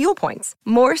pump with fuel points.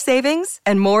 More savings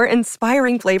and more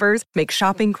inspiring flavors make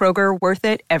shopping Kroger worth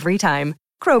it every time.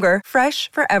 Kroger,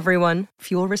 fresh for everyone.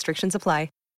 Fuel restrictions apply.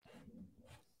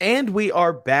 And we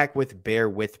are back with Bear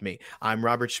With Me. I'm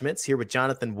Robert Schmitz here with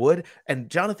Johnathan Wood. And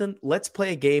Johnathan, let's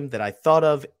play a game that I thought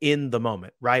of in the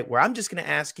moment, right? Where I'm just going to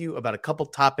ask you about a couple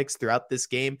topics throughout this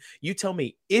game. You tell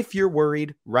me if you're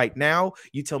worried right now.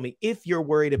 You tell me if you're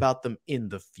worried about them in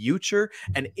the future.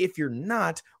 And if you're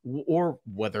not, or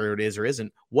whether it is or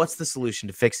isn't, what's the solution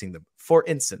to fixing them? For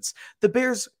instance, the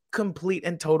Bears' complete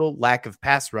and total lack of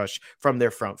pass rush from their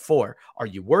front four. Are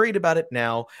you worried about it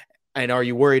now? And are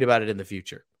you worried about it in the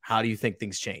future? How do you think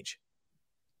things change?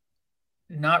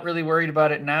 Not really worried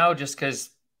about it now, just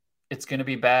because it's going to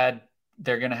be bad.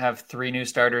 They're going to have 3 new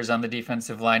starters on the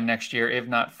defensive line next year, if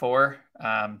not 4.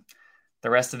 The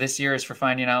rest of this year is for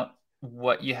finding out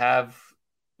what you have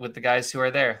with the guys who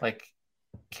are there. Like,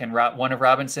 can one of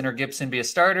Robinson or Gibson be a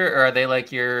starter, or are they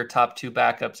like your top 2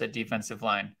 backups at defensive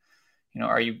line?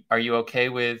 Are you okay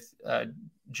with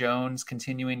Jones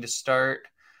continuing to start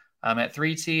at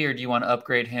 3T, or do you want to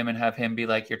upgrade him and have him be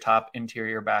like your top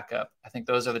interior backup? I think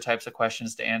those are the types of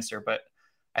questions to answer, but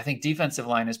I think defensive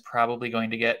line is probably going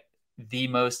to get the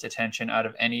most attention out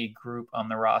of any group on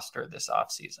the roster this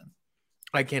offseason.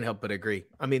 I can't help but agree.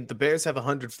 I mean, the Bears have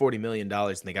 $140 million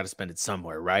and they got to spend it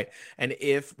somewhere, right? And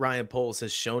if Ryan Poles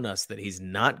has shown us that he's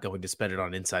not going to spend it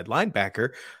on inside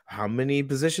linebacker, how many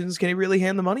positions can he really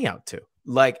hand the money out to?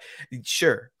 Like,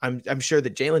 sure, I'm sure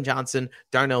that Jalen Johnson,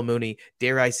 Darnell Mooney,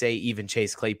 dare I say even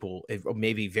Chase Claypool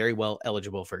may be very well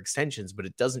eligible for extensions, but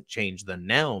it doesn't change the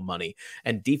now money.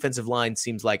 And defensive line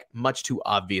seems like much too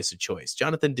obvious a choice.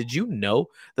 Johnathan, did you know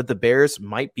that the Bears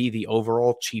might be the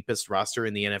overall cheapest roster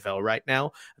in the NFL right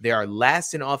now? They are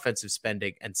last in offensive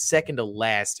spending and second to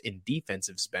last in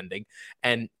defensive spending.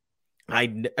 And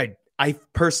I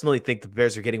personally think the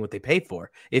Bears are getting what they pay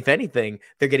for. If anything,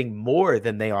 they're getting more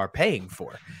than they are paying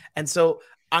for. And so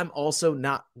I'm also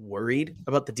not worried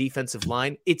about the defensive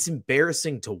line. It's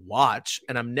embarrassing to watch,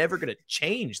 and I'm never going to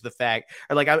change the fact,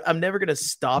 or like I'm never going to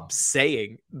stop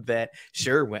saying that,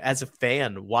 sure, as a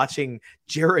fan, watching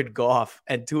Jared Goff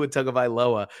and Tua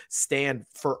Tagovailoa stand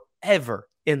forever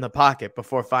in the pocket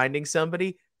before finding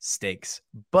somebody stinks.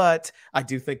 But I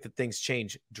do think that things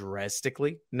change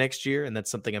drastically next year, and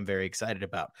that's something I'm very excited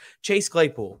about. Chase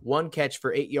Claypool, 1 catch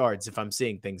for 8 yards, if I'm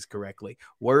seeing things correctly.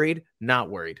 Worried?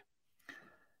 Not worried.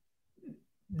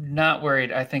 Not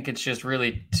worried. I think it's just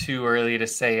really too early to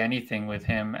say anything with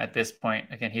him at this point.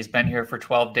 Again, he's been here for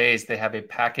 12 days. They have a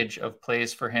package of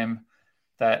plays for him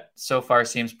that so far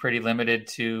seems pretty limited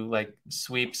to like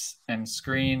sweeps and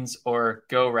screens or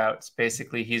go routes.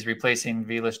 Basically, he's replacing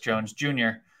Velus Jones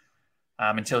Jr.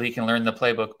 Until he can learn the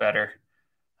playbook better.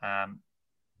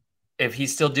 If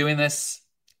he's still doing this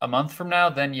a month from now,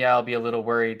 then yeah, I'll be a little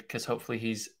worried because hopefully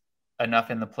he's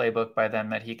enough in the playbook by then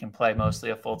that he can play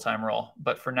mostly a full-time role.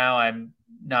 But for now, I'm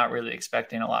not really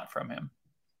expecting a lot from him.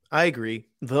 I agree,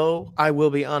 though I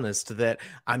will be honest that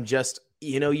I'm just,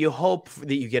 you hope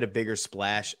that you get a bigger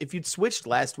splash. If you'd switched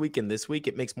last week and this week,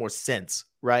 it makes more sense,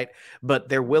 right? But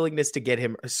their willingness to get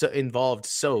him involved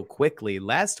so quickly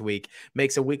last week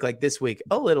makes a week like this week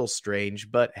a little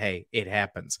strange, but hey, it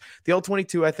happens. The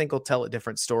All-22, I think, will tell a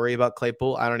different story about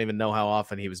Claypool. I don't even know how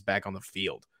often he was back on the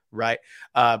field, right?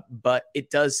 But it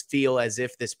does feel as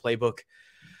if this playbook,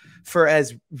 for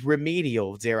as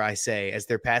remedial, dare I say, as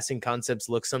their passing concepts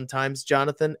look sometimes,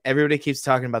 Johnathan, everybody keeps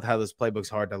talking about how this playbook's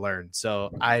hard to learn.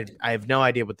 So I have no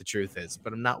idea what the truth is,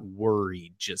 but I'm not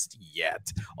worried just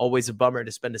yet. Always a bummer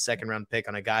to spend a 2nd-round pick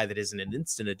on a guy that isn't an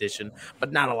instant addition,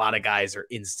 but not a lot of guys are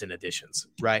instant additions,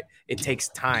 right? It takes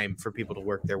time for people to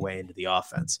work their way into the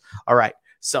offense. All right,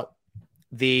 so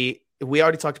we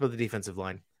already talked about the defensive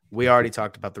line. We already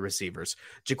talked about the receivers.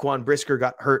 Jaquan Brisker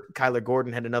got hurt. Kyler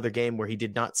Gordon had another game where he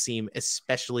did not seem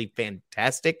especially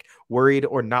fantastic. Worried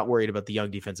or not worried about the young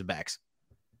defensive backs?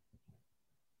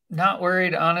 Not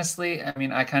worried, honestly. I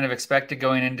mean, I kind of expected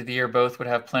going into the year both would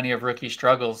have plenty of rookie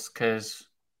struggles because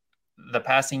the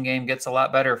passing game gets a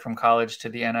lot better from college to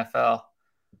the NFL.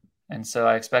 And so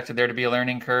I expected there to be a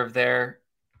learning curve there.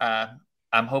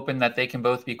 I'm hoping that they can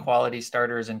both be quality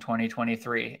starters in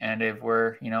 2023. And if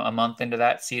we're, a month into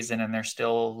that season and they're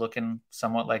still looking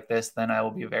somewhat like this, then I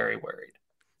will be very worried.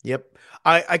 Yep.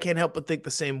 I can't help but think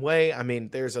the same way. I mean,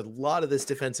 there's a lot of this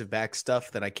defensive back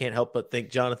stuff that I can't help but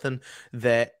think, Johnathan,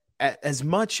 that as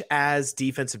much as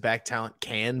defensive back talent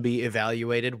can be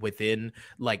evaluated within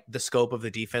like the scope of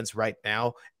the defense right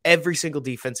now, every single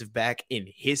defensive back in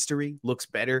history looks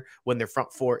better when their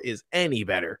front four is any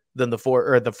better than the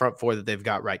front four that they've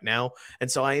got right now. And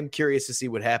so I am curious to see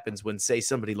what happens when, say,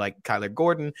 somebody like Kyler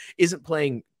Gordon isn't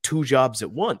playing 2 jobs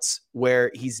at once, where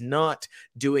he's not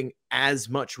doing as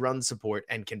much run support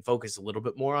and can focus a little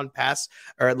bit more on pass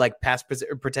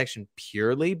protection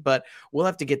purely, but we'll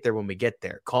have to get there when we get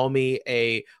there. Call me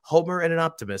a homer and an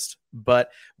optimist,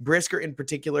 but Brisker in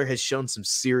particular has shown some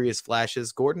serious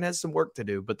flashes. Gordon has some work to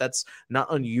do, but that's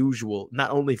not unusual,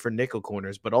 not only for nickel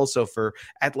corners, but also for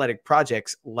athletic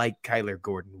projects like Kyler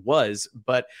Gordon was.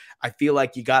 But I feel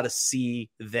like you got to see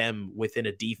them within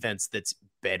a defense that's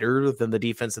better than the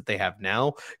defense that they have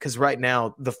now, because right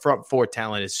now the front four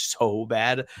talent is so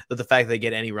bad that the fact they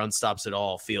get any run stops at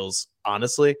all feels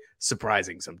honestly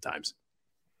surprising sometimes.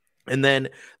 And then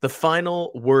the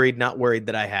final worried, not worried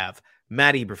that I have,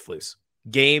 Matt Eberflus.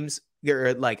 Games,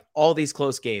 like all these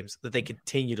close games that they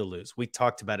continue to lose. We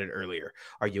talked about it earlier.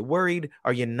 Are you worried?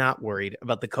 Are you not worried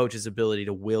about the coach's ability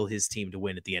to will his team to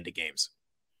win at the end of games?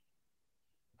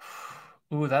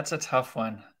 Ooh, that's a tough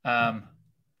one. I'm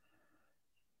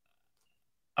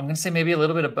going to say maybe a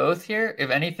little bit of both here. If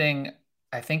anything,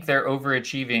 I think they're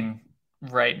overachieving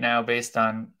right now based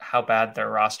on how bad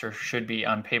their roster should be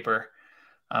on paper.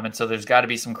 And so there's got to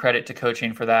be some credit to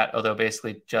coaching for that, although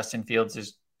basically Justin Fields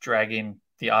is dragging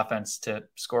the offense to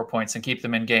score points and keep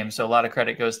them in games. So a lot of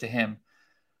credit goes to him.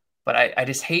 But I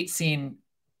just hate seeing,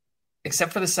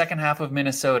 except for the second half of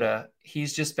Minnesota,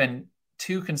 he's just been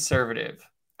too conservative,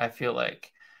 I feel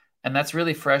like. And that's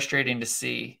really frustrating to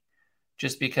see,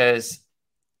 just because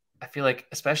I feel like,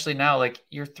 especially now, like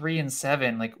you're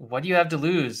 3-7, like what do you have to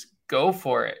lose? Go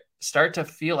for it. Start to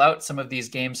feel out some of these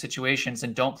game situations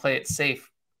and don't play it safe.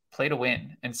 Play to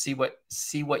win and see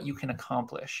what you can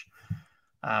accomplish.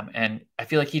 And I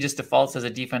feel like he just defaults as a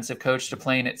defensive coach to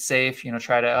playing it safe,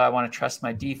 try to, I want to trust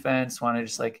my defense, want to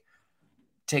just like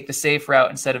take the safe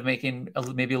route instead of making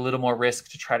maybe a little more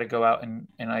risk to try to go out and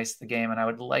ice the game. And I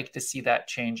would like to see that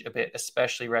change a bit,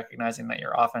 especially recognizing that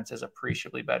your offense is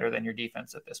appreciably better than your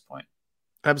defense at this point.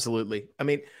 Absolutely. I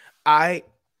mean,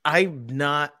 I'm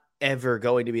not ever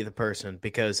going to be the person,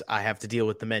 because I have to deal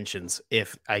with the mentions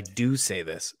if I do say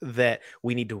this, that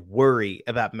we need to worry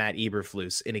about Matt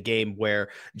Eberflus in a game where,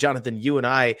 Johnathan, you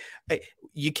and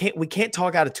we can't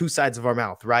talk out of two sides of our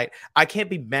mouth, right? I can't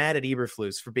be mad at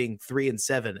Eberflus for being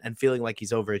 3-7 and feeling like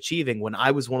he's overachieving when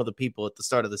I was one of the people at the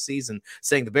start of the season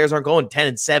saying the Bears aren't going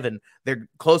 10-7. They're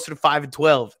closer to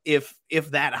 5-12,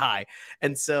 if that high.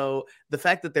 And so the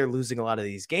fact that they're losing a lot of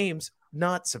these games,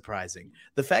 not surprising.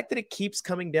 The fact that it keeps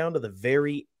coming down to the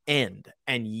very end,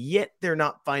 and yet they're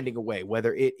not finding a way,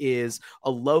 whether it is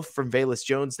a loaf from Velus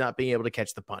Jones not being able to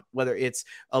catch the punt, whether it's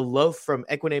a loaf from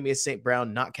Equinemius St.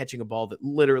 Brown not catching a ball that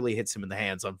literally hits him in the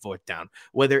hands on fourth down,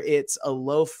 whether it's a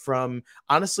loaf from,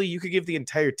 honestly, you could give the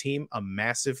entire team a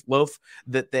massive loaf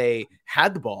that they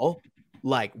had the ball,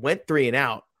 like went 3 and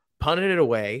out, punted it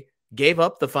away, gave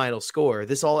up the final score.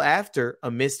 This all after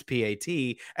a missed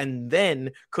PAT, and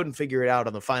then couldn't figure it out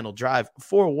on the final drive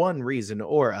for one reason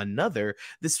or another.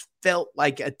 This felt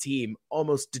like a team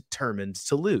almost determined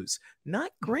to lose.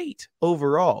 Not great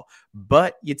overall,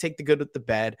 but you take the good with the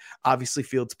bad. Obviously,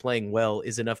 Fields playing well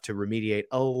is enough to remediate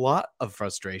a lot of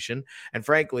frustration. And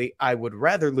frankly, I would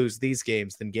rather lose these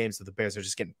games than games that the Bears are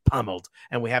just getting pummeled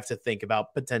and we have to think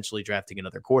about potentially drafting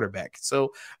another quarterback.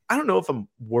 So I don't know if I'm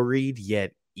worried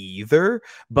yet either,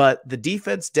 but the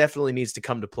defense definitely needs to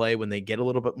come to play when they get a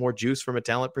little bit more juice from a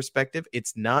talent perspective.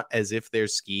 It's not as if their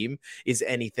scheme is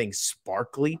anything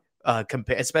sparkly,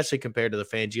 especially compared to the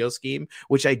Fangio scheme,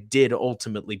 which I did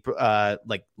ultimately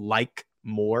like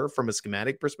more from a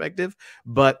schematic perspective.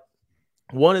 But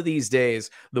one of these days,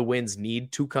 the wins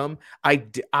need to come. I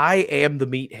am the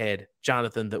meathead,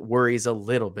 Johnathan, that worries a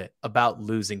little bit about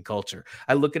losing culture.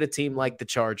 I look at a team like the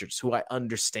Chargers, who I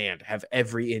understand have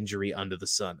every injury under the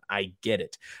sun. I get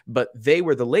it. But they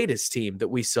were the latest team that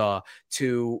we saw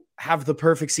to have the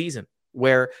perfect season,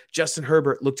 where Justin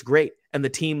Herbert looked great and the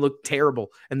team looked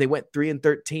terrible, and they went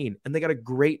 3-13 and they got a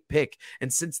great pick.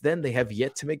 And since then, they have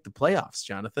yet to make the playoffs,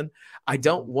 Johnathan. I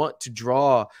don't want to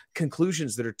draw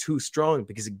conclusions that are too strong,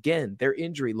 because again, their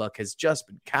injury luck has just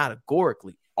been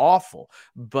categorically awful.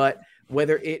 But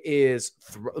whether it is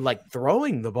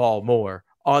throwing the ball more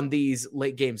on these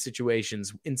late game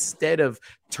situations instead of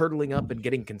turtling up and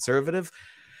getting conservative,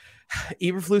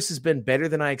 Eberflus has been better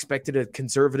than I expected a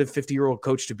conservative 50-year-old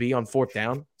coach to be on fourth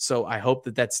down. So I hope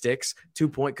that sticks.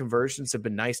 2-point conversions have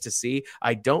been nice to see.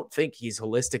 I don't think he's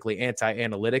holistically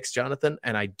anti-analytics, Johnathan,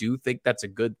 and I do think that's a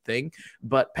good thing.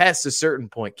 But past a certain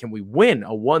point, can we win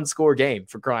a one-score game,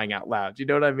 for crying out loud? You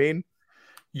know what I mean?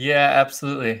 Yeah,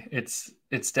 absolutely. It's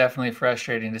definitely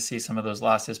frustrating to see some of those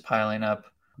losses piling up.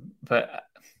 But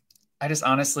I just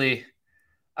honestly,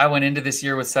 I went into this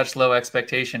year with such low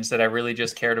expectations that I really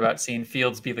just cared about seeing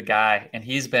Fields be the guy. And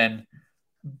he's been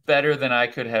better than I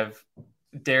could have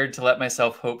dared to let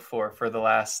myself hope for the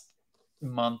last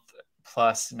month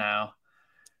plus now.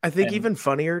 I think even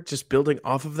funnier, just building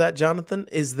off of that, Johnathan,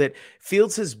 is that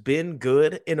Fields has been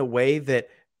good in a way that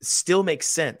still makes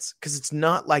sense because it's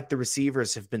not like the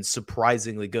receivers have been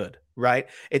surprisingly good, right?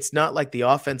 It's not like the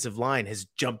offensive line has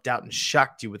jumped out and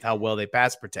shocked you with how well they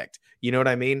pass protect. You know what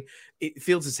I mean?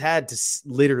 Fields has had to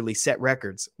literally set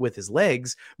records with his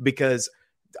legs because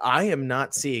I am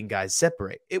not seeing guys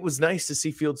separate. It was nice to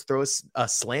see Fields throw a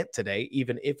slant today,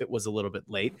 even if it was a little bit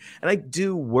late. And I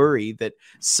do worry that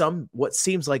what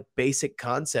seems like basic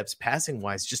concepts passing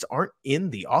wise just aren't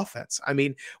in the offense. I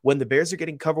mean, when the Bears are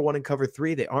getting cover 1 and cover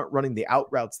 3, they aren't running the out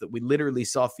routes that we literally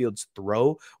saw Fields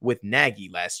throw with Nagy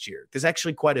last year. There's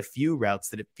actually quite a few routes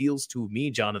that it feels to me,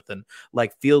 Johnathan,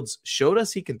 like Fields showed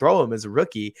us he can throw them as a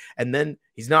rookie, and then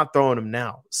he's not throwing them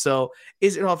now. So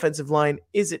is it offensive line?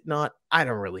 Is it not? I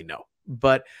don't really know,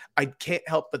 but I can't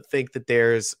help but think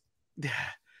that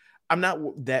I'm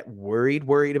not that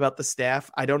worried about the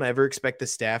staff. I don't ever expect the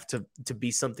staff to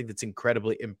be something that's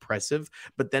incredibly impressive.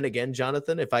 But then again,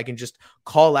 Johnathan, if I can just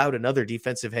call out another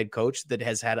defensive head coach that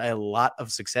has had a lot of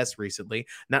success recently,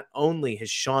 not only has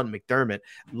Sean McDermott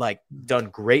done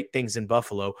great things in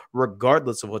Buffalo,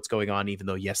 regardless of what's going on, even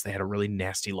though, yes, they had a really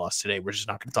nasty loss today. We're just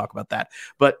not going to talk about that.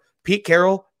 But Pete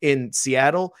Carroll in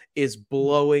Seattle is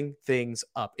blowing things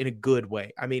up in a good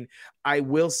way. I mean, I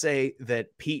will say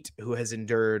that Pete, who has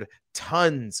endured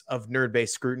tons of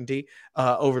nerd-based scrutiny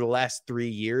over the last 3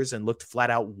 years and looked flat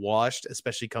out washed,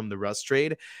 especially come the Russ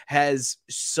trade, has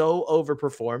so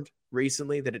overperformed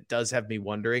recently that it does have me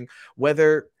wondering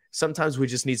whether sometimes we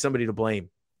just need somebody to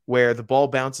blame, where the ball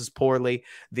bounces poorly,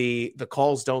 the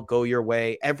calls don't go your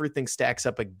way, everything stacks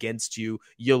up against you,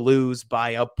 you lose by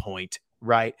a point,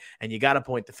 right? And you got to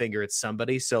point the finger at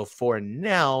somebody. So for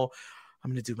now, I'm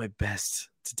going to do my best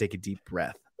to take a deep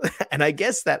breath. And I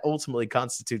guess that ultimately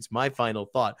constitutes my final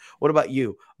thought. What about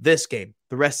you? This game,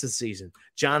 the rest of the season,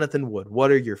 Johnathan Wood,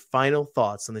 what are your final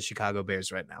thoughts on the Chicago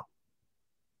Bears right now?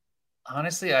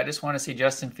 Honestly, I just want to see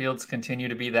Justin Fields continue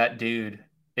to be that dude.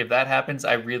 If that happens,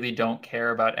 I really don't care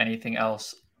about anything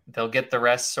else. They'll get the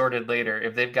rest sorted later.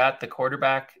 If they've got the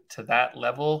quarterback to that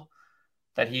level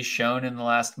that he's shown in the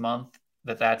last month,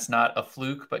 that's not a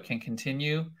fluke but can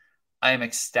continue, I am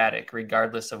ecstatic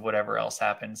regardless of whatever else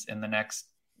happens in the next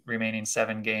remaining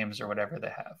 7 games or whatever they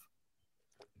have.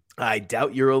 I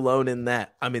doubt you're alone in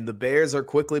that. I mean, the Bears are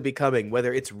quickly becoming,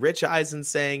 whether it's Rich Eisen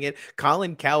saying it,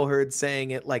 Colin Cowherd saying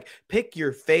it, pick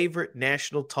your favorite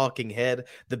national talking head.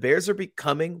 The Bears are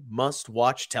becoming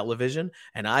must-watch television,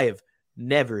 and I have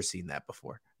never seen that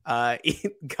before.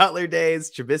 Cutler days,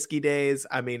 Trubisky days.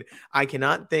 I mean, I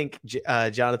cannot think,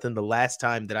 Johnathan, the last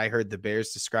time that I heard the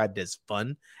Bears described as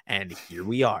fun, and here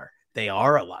we are. They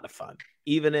are a lot of fun.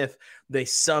 Even if they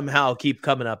somehow keep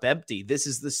coming up empty. This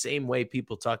is the same way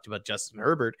people talked about Justin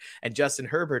Herbert, and Justin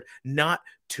Herbert, not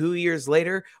 2 years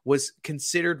later, was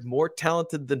considered more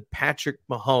talented than Patrick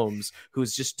Mahomes,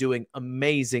 who's just doing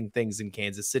amazing things in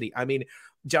Kansas City. I mean,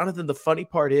 Johnathan, the funny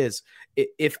part is,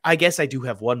 if I guess I do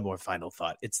have one more final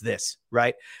thought, it's this,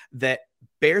 right? That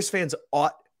Bears fans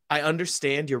I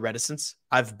understand your reticence.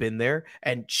 I've been there,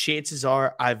 and chances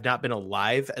are I've not been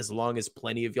alive as long as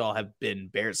plenty of y'all have been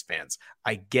Bears fans.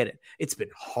 I get it. It's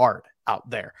been hard out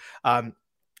there.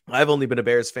 I've only been a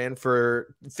Bears fan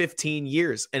for 15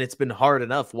 years, and it's been hard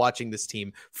enough watching this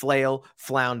team flail,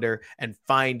 flounder, and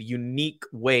find unique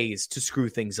ways to screw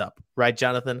things up. Right,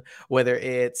 Johnathan? Whether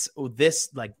it's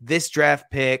this draft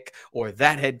pick or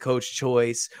that head coach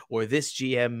choice or this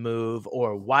GM move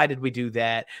or why did we do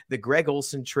that? The Greg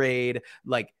Olsen trade,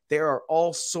 there are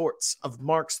all sorts of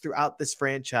marks throughout this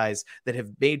franchise that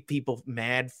have made people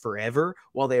mad forever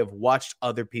while they have watched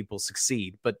other people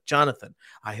succeed. But Johnathan,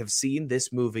 I have seen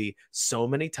this movie so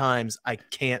many times, I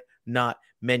can't not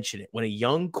mention it. When a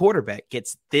young quarterback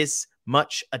gets this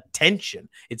much attention,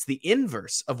 it's the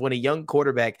inverse of when a young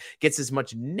quarterback gets as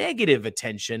much negative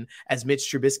attention as Mitch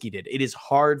Trubisky did. It is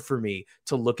hard for me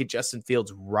to look at Justin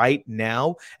Fields right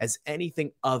now as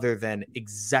anything other than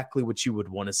exactly what you would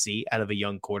want to see out of a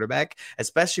young quarterback,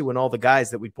 especially when all the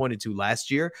guys that we pointed to last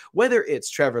year, whether it's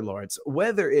Trevor Lawrence,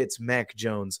 whether it's Mac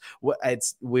Jones,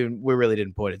 we really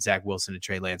didn't point at Zach Wilson and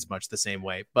Trey Lance much the same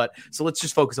way. But so let's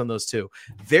just focus on those two.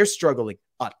 They're struggling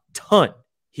a ton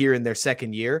here in their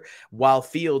second year, while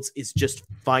Fields is just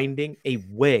finding a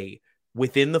way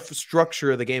within the structure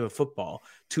of the game of football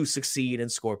to succeed and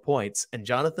score points. And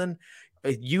Johnathan,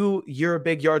 you're a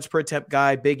big yards per attempt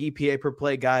guy, big EPA per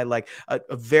play guy, like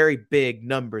a very big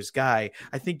numbers guy.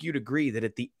 I think you'd agree that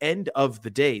at the end of the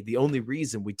day, the only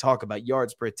reason we talk about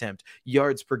yards per attempt,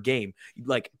 yards per game,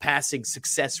 like passing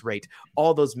success rate,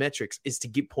 all those metrics is to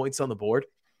get points on the board.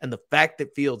 And the fact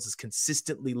that Fields is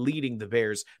consistently leading the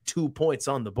Bears 2 points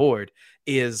on the board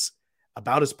is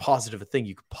about as positive a thing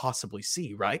you could possibly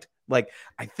see, right? Like,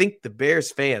 I think the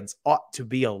Bears fans ought to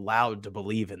be allowed to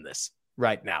believe in this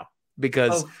right now,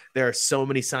 because there are so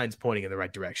many signs pointing in the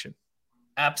right direction.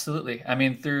 Absolutely. I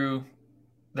mean, through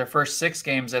their first 6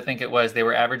 games, I think it was, they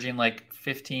were averaging like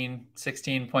 15,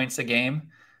 16 points a game.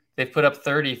 They've put up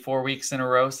 30 4 weeks in a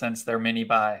row since their mini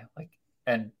bye.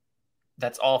 And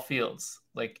that's all Fields.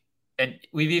 And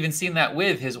we've even seen that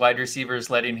with his wide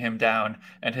receivers letting him down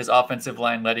and his offensive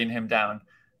line letting him down.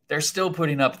 They're still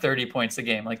putting up 30 points a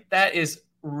game. That is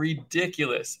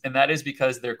ridiculous. And that is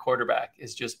because their quarterback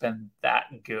has just been that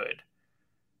good.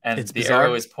 And it's the bizarre.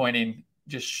 arrow is pointing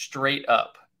just straight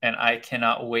up. And I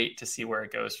cannot wait to see where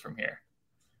it goes from here.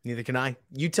 Neither can I.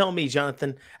 You tell me,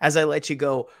 Jonathan, as I let you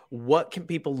go, what can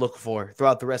people look for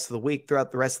throughout the rest of the week,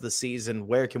 throughout the rest of the season?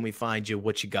 Where can we find you?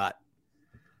 What you got?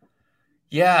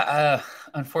 Yeah,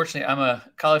 unfortunately, I'm a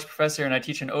college professor and I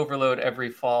teach an overload every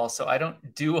fall, so I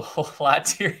don't do a whole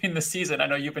lot during the season. I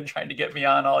know you've been trying to get me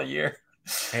on all year.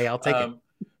 Hey, I'll take it.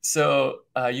 So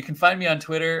you can find me on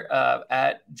Twitter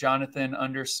at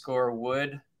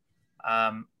Johnathan_Wood.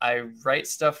 I write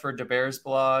stuff for DeBears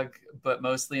blog, but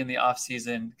mostly in the off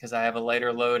season because I have a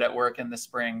lighter load at work in the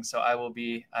spring. So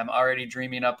I'm already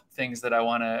dreaming up things that I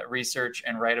want to research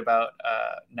and write about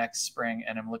next spring.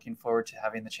 And I'm looking forward to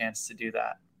having the chance to do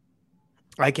that.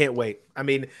 I can't wait. I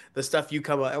mean, the stuff you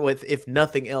come up with, if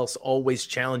nothing else, always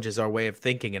challenges our way of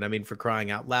thinking. And I mean, for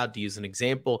crying out loud, to use an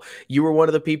example, you were one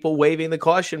of the people waving the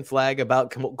caution flag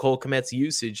about Cole Kmet's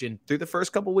usage. And through the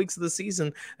first couple weeks of the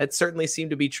season, that certainly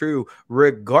seemed to be true,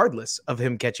 regardless of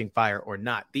him catching fire or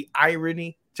not. The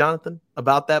irony, Jonathan,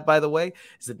 about that, by the way,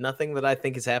 is that nothing that I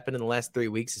think has happened in the last 3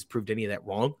 weeks has proved any of that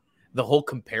wrong. The whole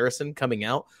comparison coming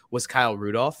out was Kyle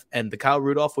Rudolph, and the Kyle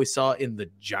Rudolph we saw in the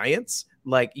Giants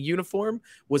uniform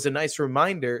was a nice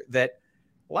reminder that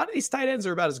a lot of these tight ends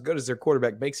are about as good as their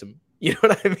quarterback makes them. You know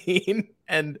what I mean?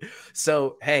 And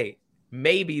so, hey,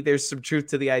 maybe there's some truth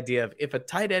to the idea of if a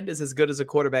tight end is as good as a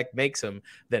quarterback makes him,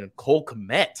 then Cole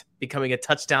Kmet becoming a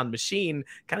touchdown machine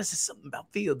kind of says something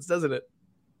about Fields, doesn't it?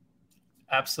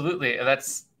 Absolutely.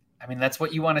 That's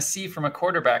what you want to see from a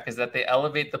quarterback, is that they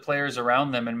elevate the players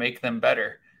around them and make them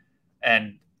better.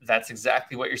 And that's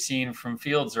exactly what you're seeing from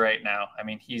Fields right now. I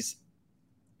mean,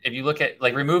 if you look at,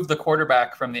 remove the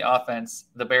quarterback from the offense,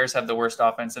 the Bears have the worst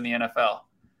offense in the NFL.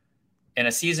 In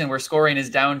a season where scoring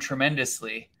is down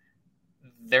tremendously,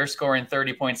 they're scoring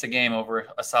 30 points a game over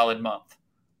a solid month.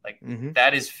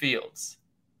 That is Fields.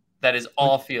 That is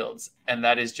all Fields. And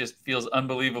that feels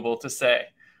unbelievable to say.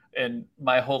 And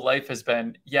my whole life has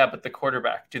been, yeah, but the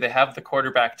quarterback, do they have the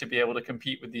quarterback to be able to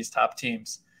compete with these top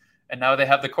teams? And now they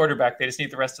have the quarterback. They just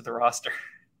need the rest of the roster.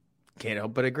 Can't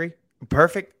help but agree.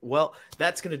 Perfect. Well,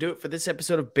 that's going to do it for this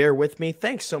episode of Bear With Me.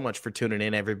 Thanks so much for tuning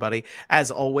in, everybody. As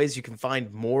always, you can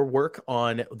find more work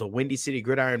on the Windy City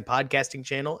Gridiron podcasting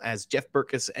channel, as Jeff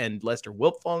Berkus and Lester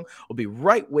Wiltfong will be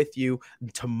right with you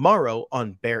tomorrow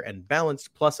on Bear and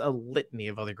Balanced, plus a litany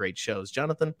of other great shows.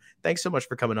 Jonathan, thanks so much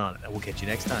for coming on, and we'll catch you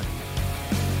next time.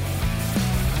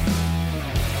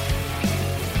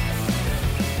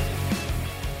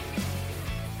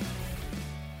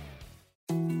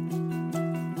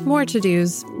 More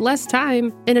to-dos, less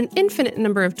time, and an infinite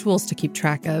number of tools to keep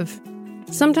track of.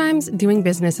 Sometimes doing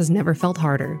business has never felt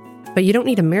harder, but you don't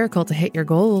need a miracle to hit your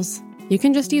goals. You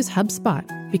can just use HubSpot,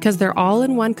 because their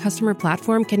all-in-one customer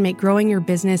platform can make growing your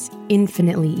business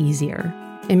infinitely easier.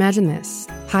 Imagine this: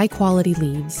 high-quality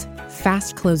leads,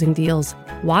 fast closing deals,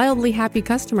 wildly happy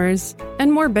customers,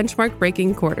 and more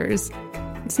benchmark-breaking quarters.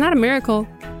 It's not a miracle,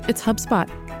 it's HubSpot.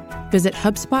 Visit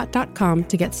HubSpot.com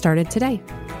to get started today.